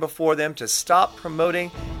shine before them to stop promoting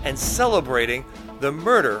and celebrating the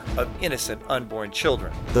murder of innocent unborn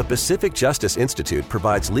children. The Pacific Justice Institute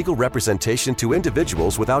provides legal representation to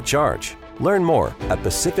individuals without charge. Learn more at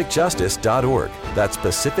pacificjustice.org. That's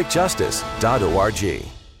pacificjustice.org.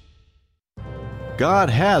 God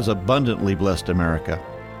has abundantly blessed America.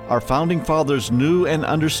 Our founding fathers knew and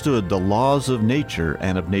understood the laws of nature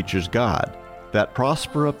and of nature's God that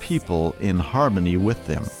prosper a people in harmony with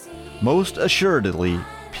them. Most assuredly,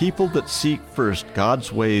 people that seek first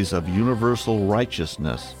God's ways of universal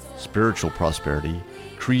righteousness, spiritual prosperity,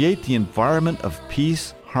 create the environment of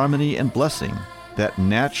peace, harmony, and blessing that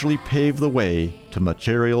naturally pave the way to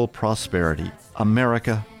material prosperity.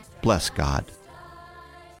 America, bless God.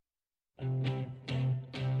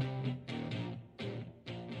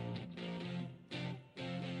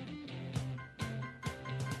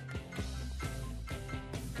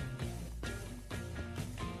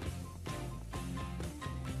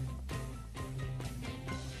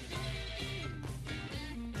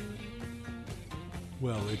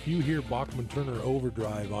 Well, if you hear Bachman-Turner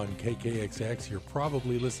Overdrive on KKXX, you're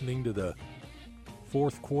probably listening to the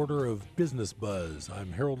fourth quarter of Business Buzz.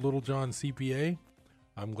 I'm Harold Littlejohn, CPA.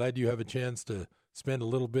 I'm glad you have a chance to spend a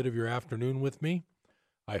little bit of your afternoon with me.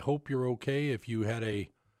 I hope you're okay if you had a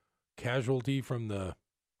casualty from the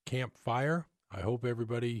campfire. I hope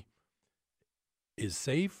everybody is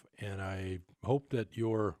safe, and I hope that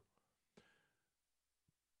your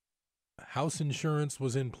house insurance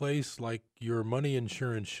was in place like your money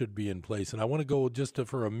insurance should be in place. And I want to go just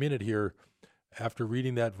for a minute here after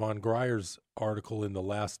reading that Von Greyer's article in the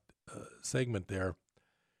last segment there.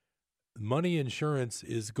 Money insurance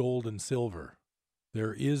is gold and silver.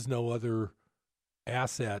 There is no other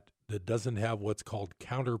asset that doesn't have what's called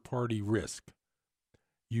counterparty risk.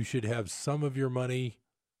 You should have some of your money,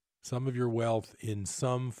 some of your wealth in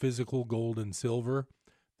some physical gold and silver.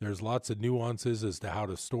 There's lots of nuances as to how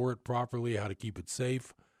to store it properly, how to keep it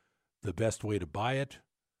safe, the best way to buy it.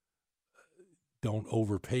 Don't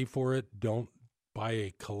overpay for it. Don't buy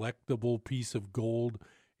a collectible piece of gold.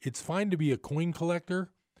 It's fine to be a coin collector,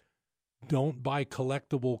 don't buy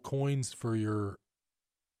collectible coins for your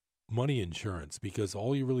money insurance, because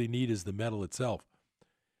all you really need is the metal itself.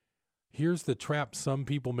 Here's the trap. Some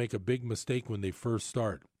people make a big mistake when they first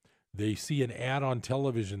start. They see an ad on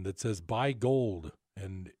television that says buy gold,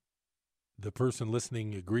 and the person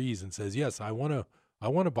listening agrees and says, yes, I want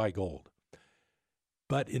to buy gold.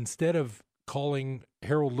 But instead of calling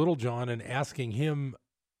Harold Littlejohn and asking him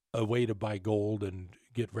a way to buy gold and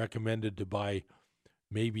get recommended to buy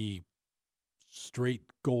maybe straight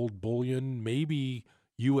gold bullion, maybe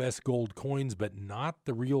U.S. gold coins, but not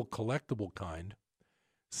the real collectible kind,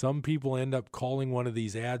 some people end up calling one of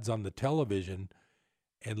these ads on the television,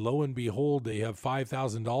 and lo and behold, they have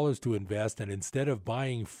 $5,000 to invest, and instead of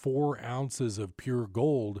buying 4 ounces of pure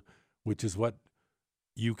gold, which is what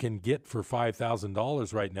you can get for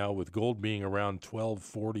 $5,000 right now, with gold being around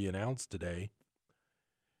 $12.40 an ounce today,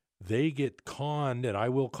 they get conned, and I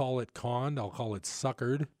will call it conned, I'll call it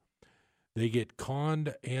suckered. They get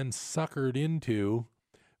conned and suckered into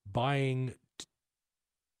buying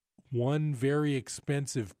one very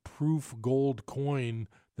expensive proof gold coin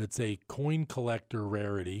that's a coin collector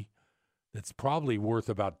rarity that's probably worth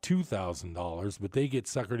about $2,000, but they get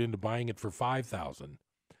suckered into buying it for $5,000.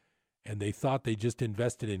 And they thought they just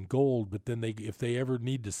invested in gold, but then if they ever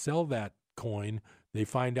need to sell that coin, they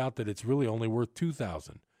find out that it's really only worth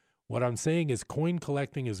 $2,000. What I'm saying is coin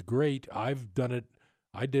collecting is great. I've done it.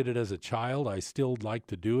 I did it as a child. I still like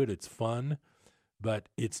to do it. It's fun, but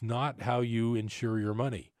it's not how you insure your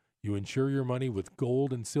money. You insure your money with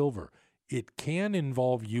gold and silver. It can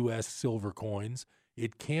involve U.S. silver coins.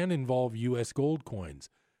 It can involve U.S. gold coins,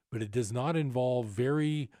 but it does not involve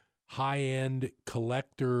very high-end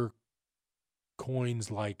collector coins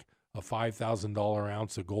like a $5,000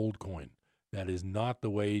 ounce of gold coin. That is not the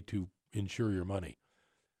way to insure your money.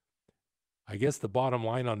 I guess the bottom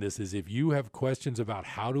line on this is if you have questions about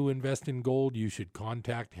how to invest in gold, you should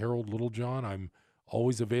contact Harold Littlejohn. I'm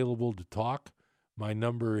always available to talk. My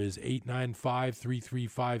number is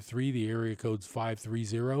 895-3353. The area code's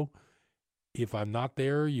 530. If I'm not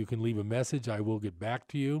there, you can leave a message. I will get back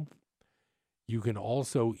to you. You can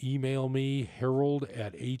also email me,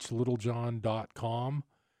 harold@hlittlejohn.com.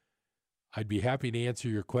 I'd be happy to answer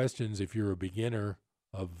your questions if you're a beginner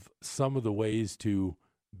of some of the ways to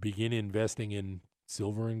begin investing in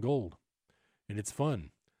silver and gold. And it's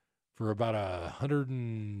fun. For about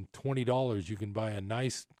 $120, you can buy a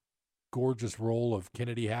nice, gorgeous roll of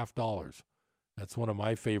Kennedy half dollars. That's one of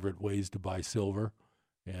my favorite ways to buy silver.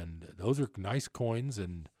 And those are nice coins,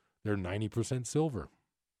 and they're 90% silver.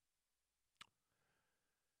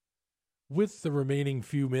 With the remaining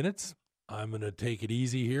few minutes, I'm going to take it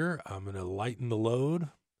easy here. I'm going to lighten the load.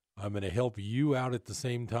 I'm going to help you out at the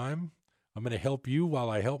same time. I'm going to help you while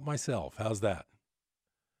I help myself. How's that?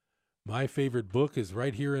 My favorite book is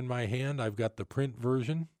right here in my hand. I've got the print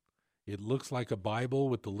version. It looks like a Bible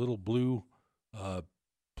with the little blue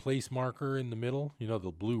place marker in the middle,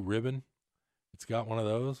 the blue ribbon. It's got one of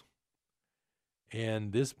those.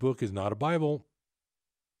 And this book is not a Bible.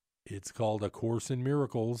 It's called A Course in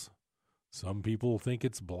Miracles. Some people think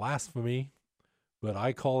it's blasphemy, but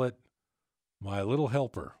I call it my little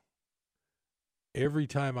helper. Every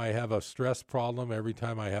time I have a stress problem, every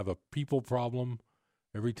time I have a people problem,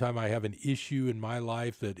 every time I have an issue in my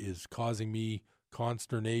life that is causing me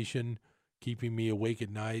consternation, keeping me awake at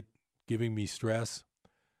night, giving me stress,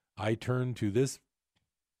 I turn to this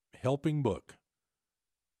helping book,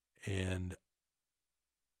 and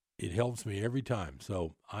it helps me every time.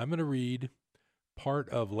 So I'm going to read part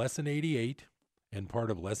of Lesson 88 and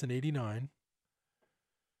part of Lesson 89,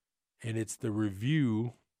 and it's the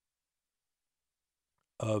review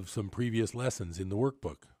of some previous lessons in the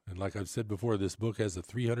workbook. And like I've said before, this book has a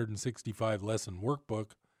 365 lesson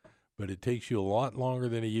workbook, but it takes you a lot longer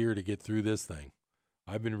than a year to get through this thing.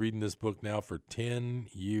 I've been reading this book now for 10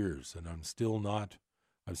 years, and I'm still not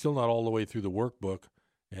all the way through the workbook.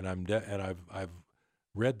 And I've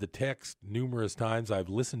read the text numerous times. I've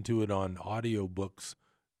listened to it on audiobooks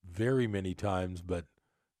very many times, but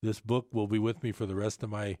this book will be with me for the rest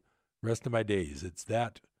of my days. It's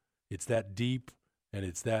that deep, and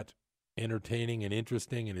it's that entertaining and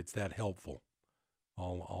interesting, and it's that helpful.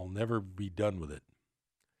 I'll never be done with it.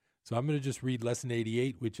 So I'm going to just read Lesson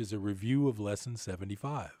 88, which is a review of Lesson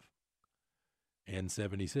 75 and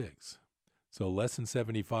 76. So Lesson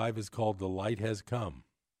 75 is called The Light Has Come.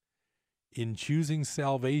 In choosing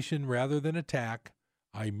salvation rather than attack,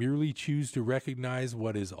 I merely choose to recognize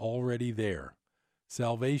what is already there.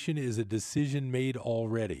 Salvation is a decision made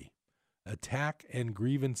already. Attack and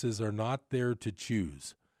grievances are not there to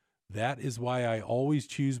choose. That is why I always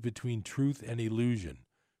choose between truth and illusion,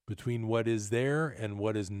 between what is there and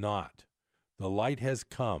what is not. The light has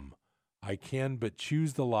come. I can but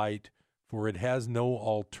choose the light, for it has no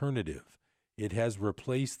alternative. It has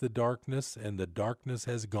replaced the darkness, and the darkness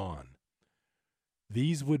has gone.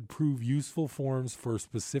 These would prove useful forms for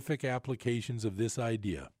specific applications of this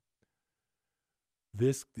idea.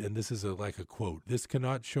 This is like a quote, this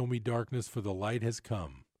cannot show me darkness, for the light has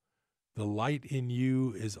come. The light in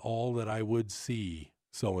you is all that I would see,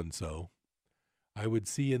 so-and-so. I would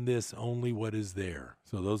see in this only what is there.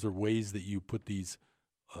 So those are ways that you put these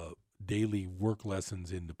daily work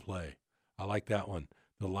lessons into play. I like that one.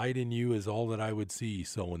 The light in you is all that I would see,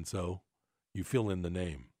 so-and-so. You fill in the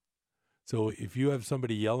name. So if you have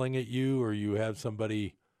somebody yelling at you, or you have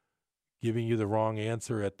somebody giving you the wrong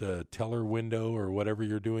answer at the teller window or whatever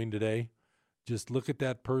you're doing today, just look at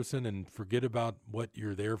that person and forget about what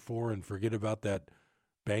you're there for, and forget about that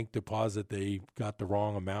bank deposit they got the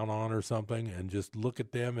wrong amount on or something, and just look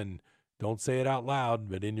at them and don't say it out loud,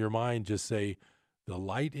 but in your mind just say, the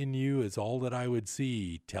light in you is all that I would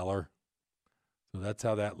see, teller. So that's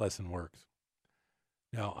how that lesson works.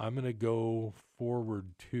 Now I'm going to go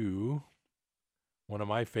forward to one of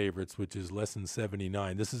my favorites, which is Lesson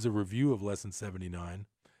 79. This is a review of Lesson 79.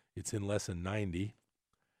 It's in Lesson 90,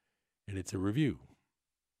 and it's a review.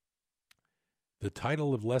 The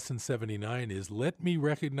title of Lesson 79 is, Let Me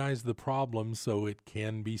Recognize the Problem So It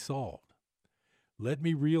Can Be Solved. Let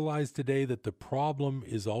me realize today that the problem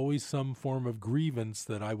is always some form of grievance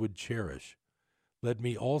that I would cherish. Let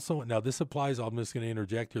me also, now this applies, I'm just going to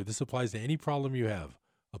interject here, this applies to any problem you have.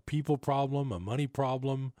 A people problem, a money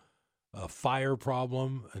problem, a fire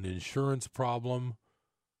problem, an insurance problem,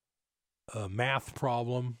 a math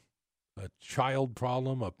problem, a child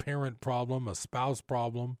problem, a parent problem, a spouse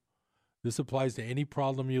problem. This applies to any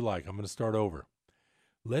problem you like. I'm going to start over.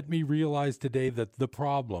 Let me realize today that the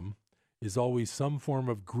problem is always some form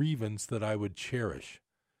of grievance that I would cherish.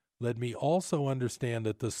 Let me also understand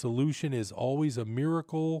that the solution is always a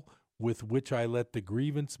miracle with which I let the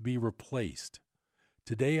grievance be replaced.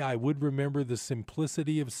 Today I would remember the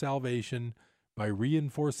simplicity of salvation by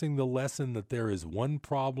reinforcing the lesson that there is one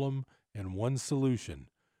problem and one solution.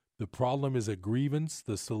 The problem is a grievance,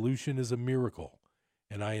 the solution is a miracle,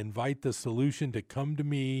 and I invite the solution to come to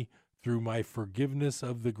me through my forgiveness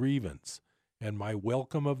of the grievance and my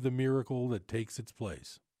welcome of the miracle that takes its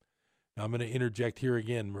place. Now I'm going to interject here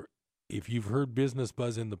again. If you've heard Business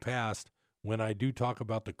Buzz in the past, when I do talk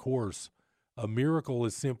about the course, a miracle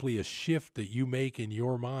is simply a shift that you make in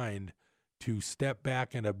your mind to step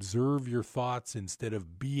back and observe your thoughts instead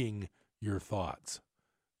of being your thoughts.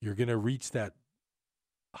 You're going to reach that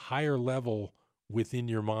higher level within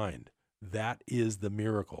your mind. That is the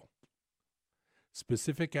miracle.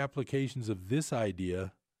 Specific applications of this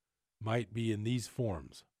idea might be in these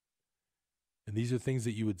forms. And these are things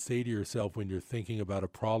that you would say to yourself when you're thinking about a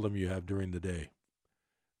problem you have during the day.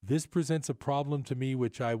 This presents a problem to me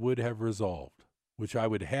which I would have resolved.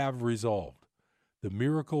 The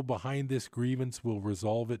miracle behind this grievance will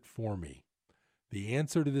resolve it for me. The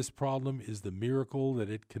answer to this problem is the miracle that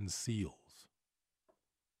it conceals.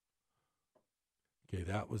 Okay,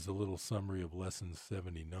 that was a little summary of Lesson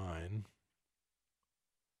 79.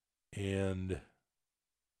 And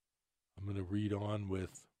I'm going to read on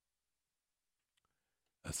with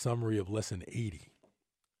a summary of Lesson 80.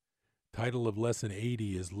 Title of Lesson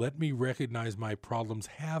 80 is, Let Me Recognize My Problems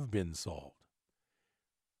Have Been Solved.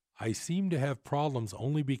 I seem to have problems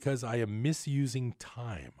only because I am misusing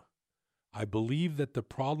time. I believe that the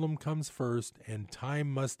problem comes first and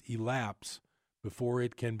time must elapse before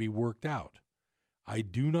it can be worked out. I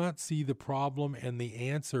do not see the problem and the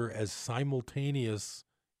answer as simultaneous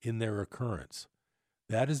in their occurrence.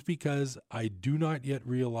 That is because I do not yet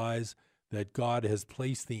realize that God has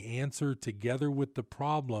placed the answer together with the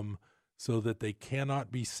problem so that they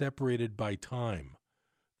cannot be separated by time.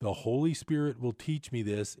 The Holy Spirit will teach me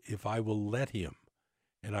this if I will let Him,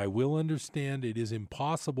 and I will understand it is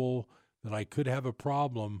impossible that I could have a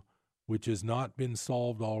problem which has not been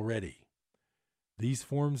solved already. These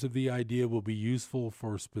forms of the idea will be useful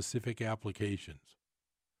for specific applications.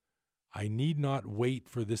 I need not wait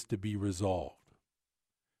for this to be resolved.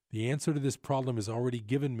 The answer to this problem is already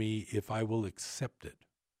given me if I will accept it.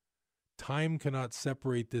 Time cannot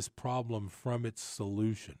separate this problem from its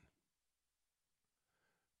solution.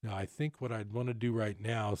 Now, I think what I'd want to do right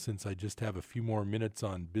now, since I just have a few more minutes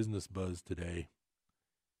on Business Buzz today,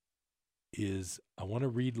 is I want to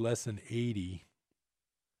read Lesson 80.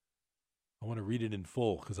 I want to read it in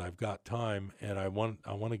full because I've got time, and I want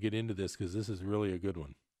to get into this because this is really a good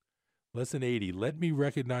one. Lesson 80, Let me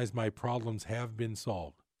recognize my problems have been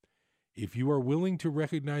solved. If you are willing to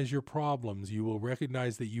recognize your problems, you will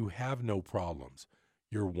recognize that you have no problems.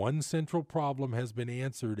 Your one central problem has been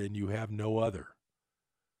answered and you have no other.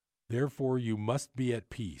 Therefore, you must be at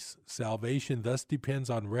peace. Salvation thus depends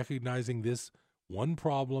on recognizing this one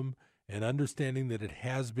problem and understanding that it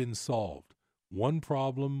has been solved. One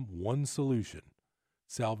problem, one solution.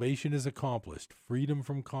 Salvation is accomplished. Freedom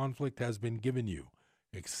from conflict has been given you.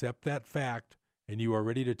 Accept that fact, and you are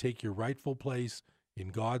ready to take your rightful place in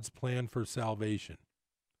God's plan for salvation.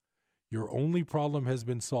 Your only problem has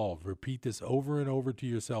been solved. Repeat this over and over to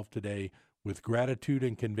yourself today with gratitude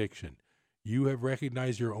and conviction. You have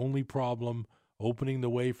recognized your only problem, opening the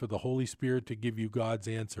way for the Holy Spirit to give you God's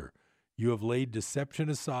answer. You have laid deception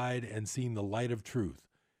aside and seen the light of truth.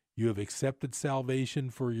 You have accepted salvation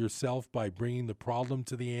for yourself by bringing the problem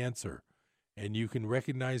to the answer, and you can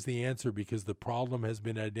recognize the answer because the problem has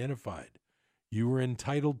been identified. You are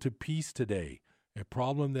entitled to peace today. A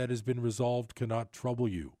problem that has been resolved cannot trouble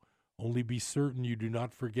you. Only be certain you do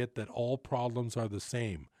not forget that all problems are the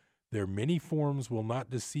same. Their many forms will not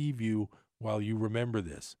deceive you while you remember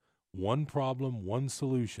this. One problem, one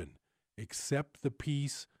solution. Accept the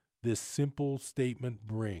peace this simple statement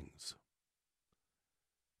brings.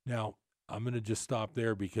 Now, I'm going to just stop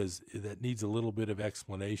there because that needs a little bit of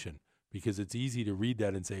explanation, because it's easy to read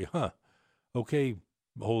that and say, okay,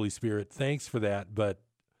 Holy Spirit, thanks for that, but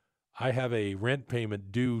I have a rent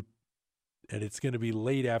payment due and it's going to be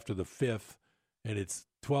late after the 5th, and it's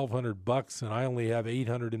 $1,200 and I only have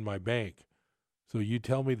 $800 in my bank. So you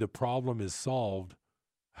tell me the problem is solved.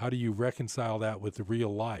 How do you reconcile that with the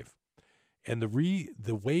real life? And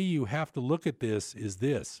the way you have to look at this is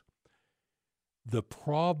this. The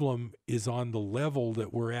problem is on the level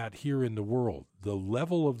that we're at here in the world. The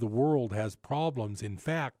level of the world has problems. In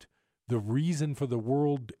fact, the reason for the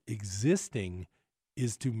world existing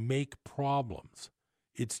is to make problems.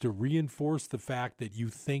 It's to reinforce the fact that you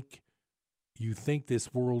think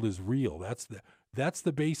this world is real. That's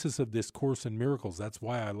the basis of this Course in Miracles. That's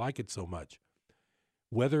why I like it so much.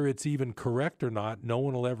 Whether it's even correct or not, no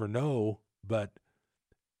one will ever know. But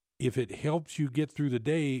if it helps you get through the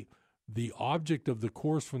day, the object of the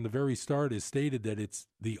Course from the very start is stated that it's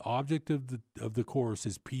the object of the Course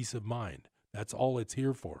is peace of mind. That's all it's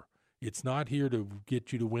here for. It's not here to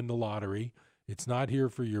get you to win the lottery. It's not here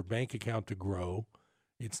for your bank account to grow.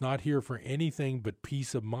 It's not here for anything but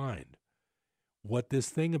peace of mind. What this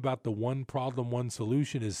thing about the one problem, one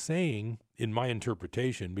solution is saying, in my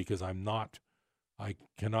interpretation, because I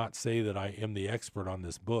cannot say that I am the expert on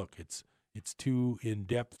this book. It's too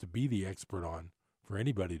in-depth to be the expert on, for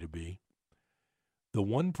anybody to be. The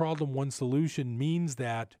one problem, one solution means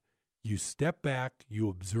that you step back, you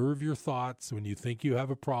observe your thoughts when you think you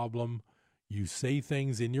have a problem, you say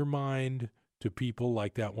things in your mind to people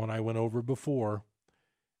like that one I went over before,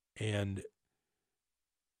 and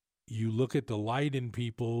you look at the light in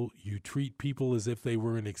people, you treat people as if they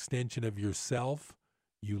were an extension of yourself,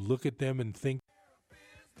 you look at them and think,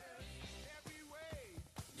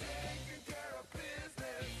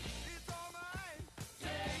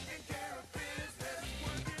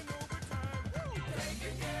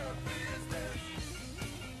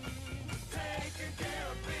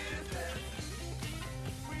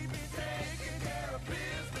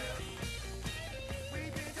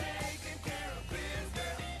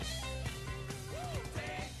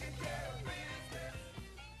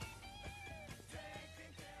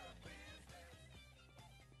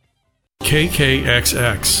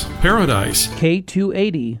 KKXX, Paradise,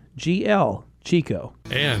 K280GL, Chico,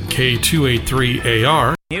 and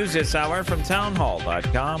K283AR. News this hour from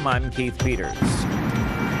townhall.com. I'm Keith Peters.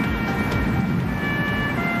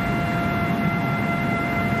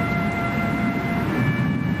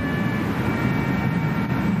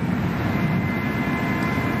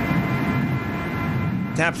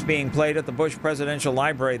 Taps being played at the Bush Presidential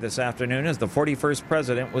Library this afternoon as the 41st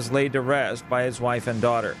president was laid to rest by his wife and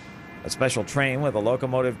daughter. A special train with a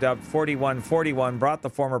locomotive dubbed 4141 brought the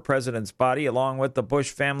former president's body along with the Bush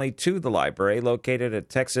family to the library located at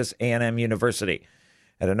Texas A&M University.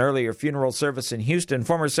 At an earlier funeral service in Houston,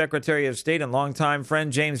 former Secretary of State and longtime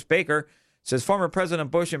friend James Baker says former President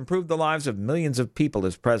Bush improved the lives of millions of people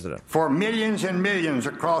as president. For millions and millions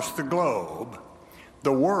across the globe,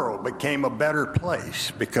 the world became a better place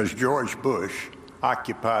because George Bush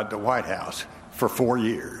occupied the White House for 4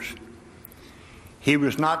 years. He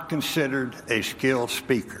was not considered a skilled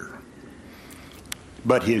speaker,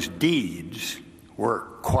 but his deeds were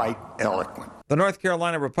quite eloquent. The North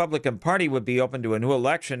Carolina Republican Party would be open to a new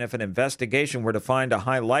election if an investigation were to find a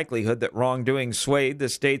high likelihood that wrongdoing swayed the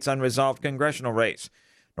state's unresolved congressional race.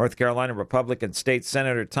 North Carolina Republican State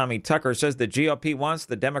Senator Tommy Tucker says the GOP wants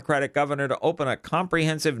the Democratic governor to open a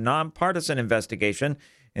comprehensive, nonpartisan investigation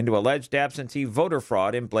into alleged absentee voter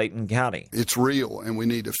fraud in Bladen County. It's real, and we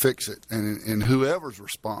need to fix it. And whoever's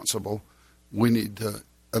responsible, we need to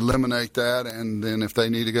eliminate that, and then if they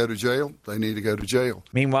need to go to jail, they need to go to jail.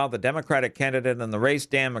 Meanwhile, the Democratic candidate in the race,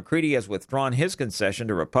 Dan McCready, has withdrawn his concession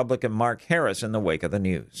to Republican Mark Harris in the wake of the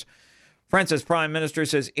news. France's prime minister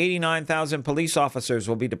says 89,000 police officers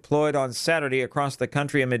will be deployed on Saturday across the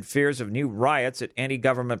country amid fears of new riots at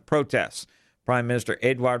anti-government protests. Prime Minister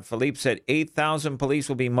Edouard Philippe said 8,000 police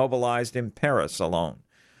will be mobilized in Paris alone.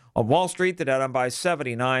 On Wall Street, the Dow down by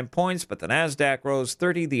 79 points, but the Nasdaq rose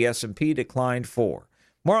 30, the S&P declined 4.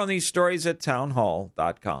 More on these stories at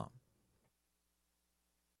townhall.com.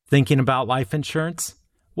 Thinking about life insurance?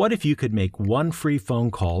 What if you could make one free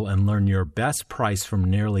phone call and learn your best price from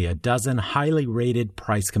nearly a dozen highly rated,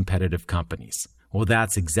 price-competitive companies? Well,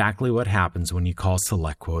 that's exactly what happens when you call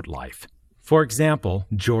SelectQuote Life. For example,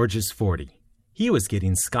 George is 40. He was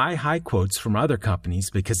getting sky-high quotes from other companies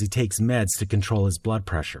because he takes meds to control his blood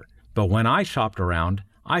pressure. But when I shopped around,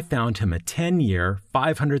 I found him a 10-year,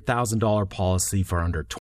 $500,000 policy for under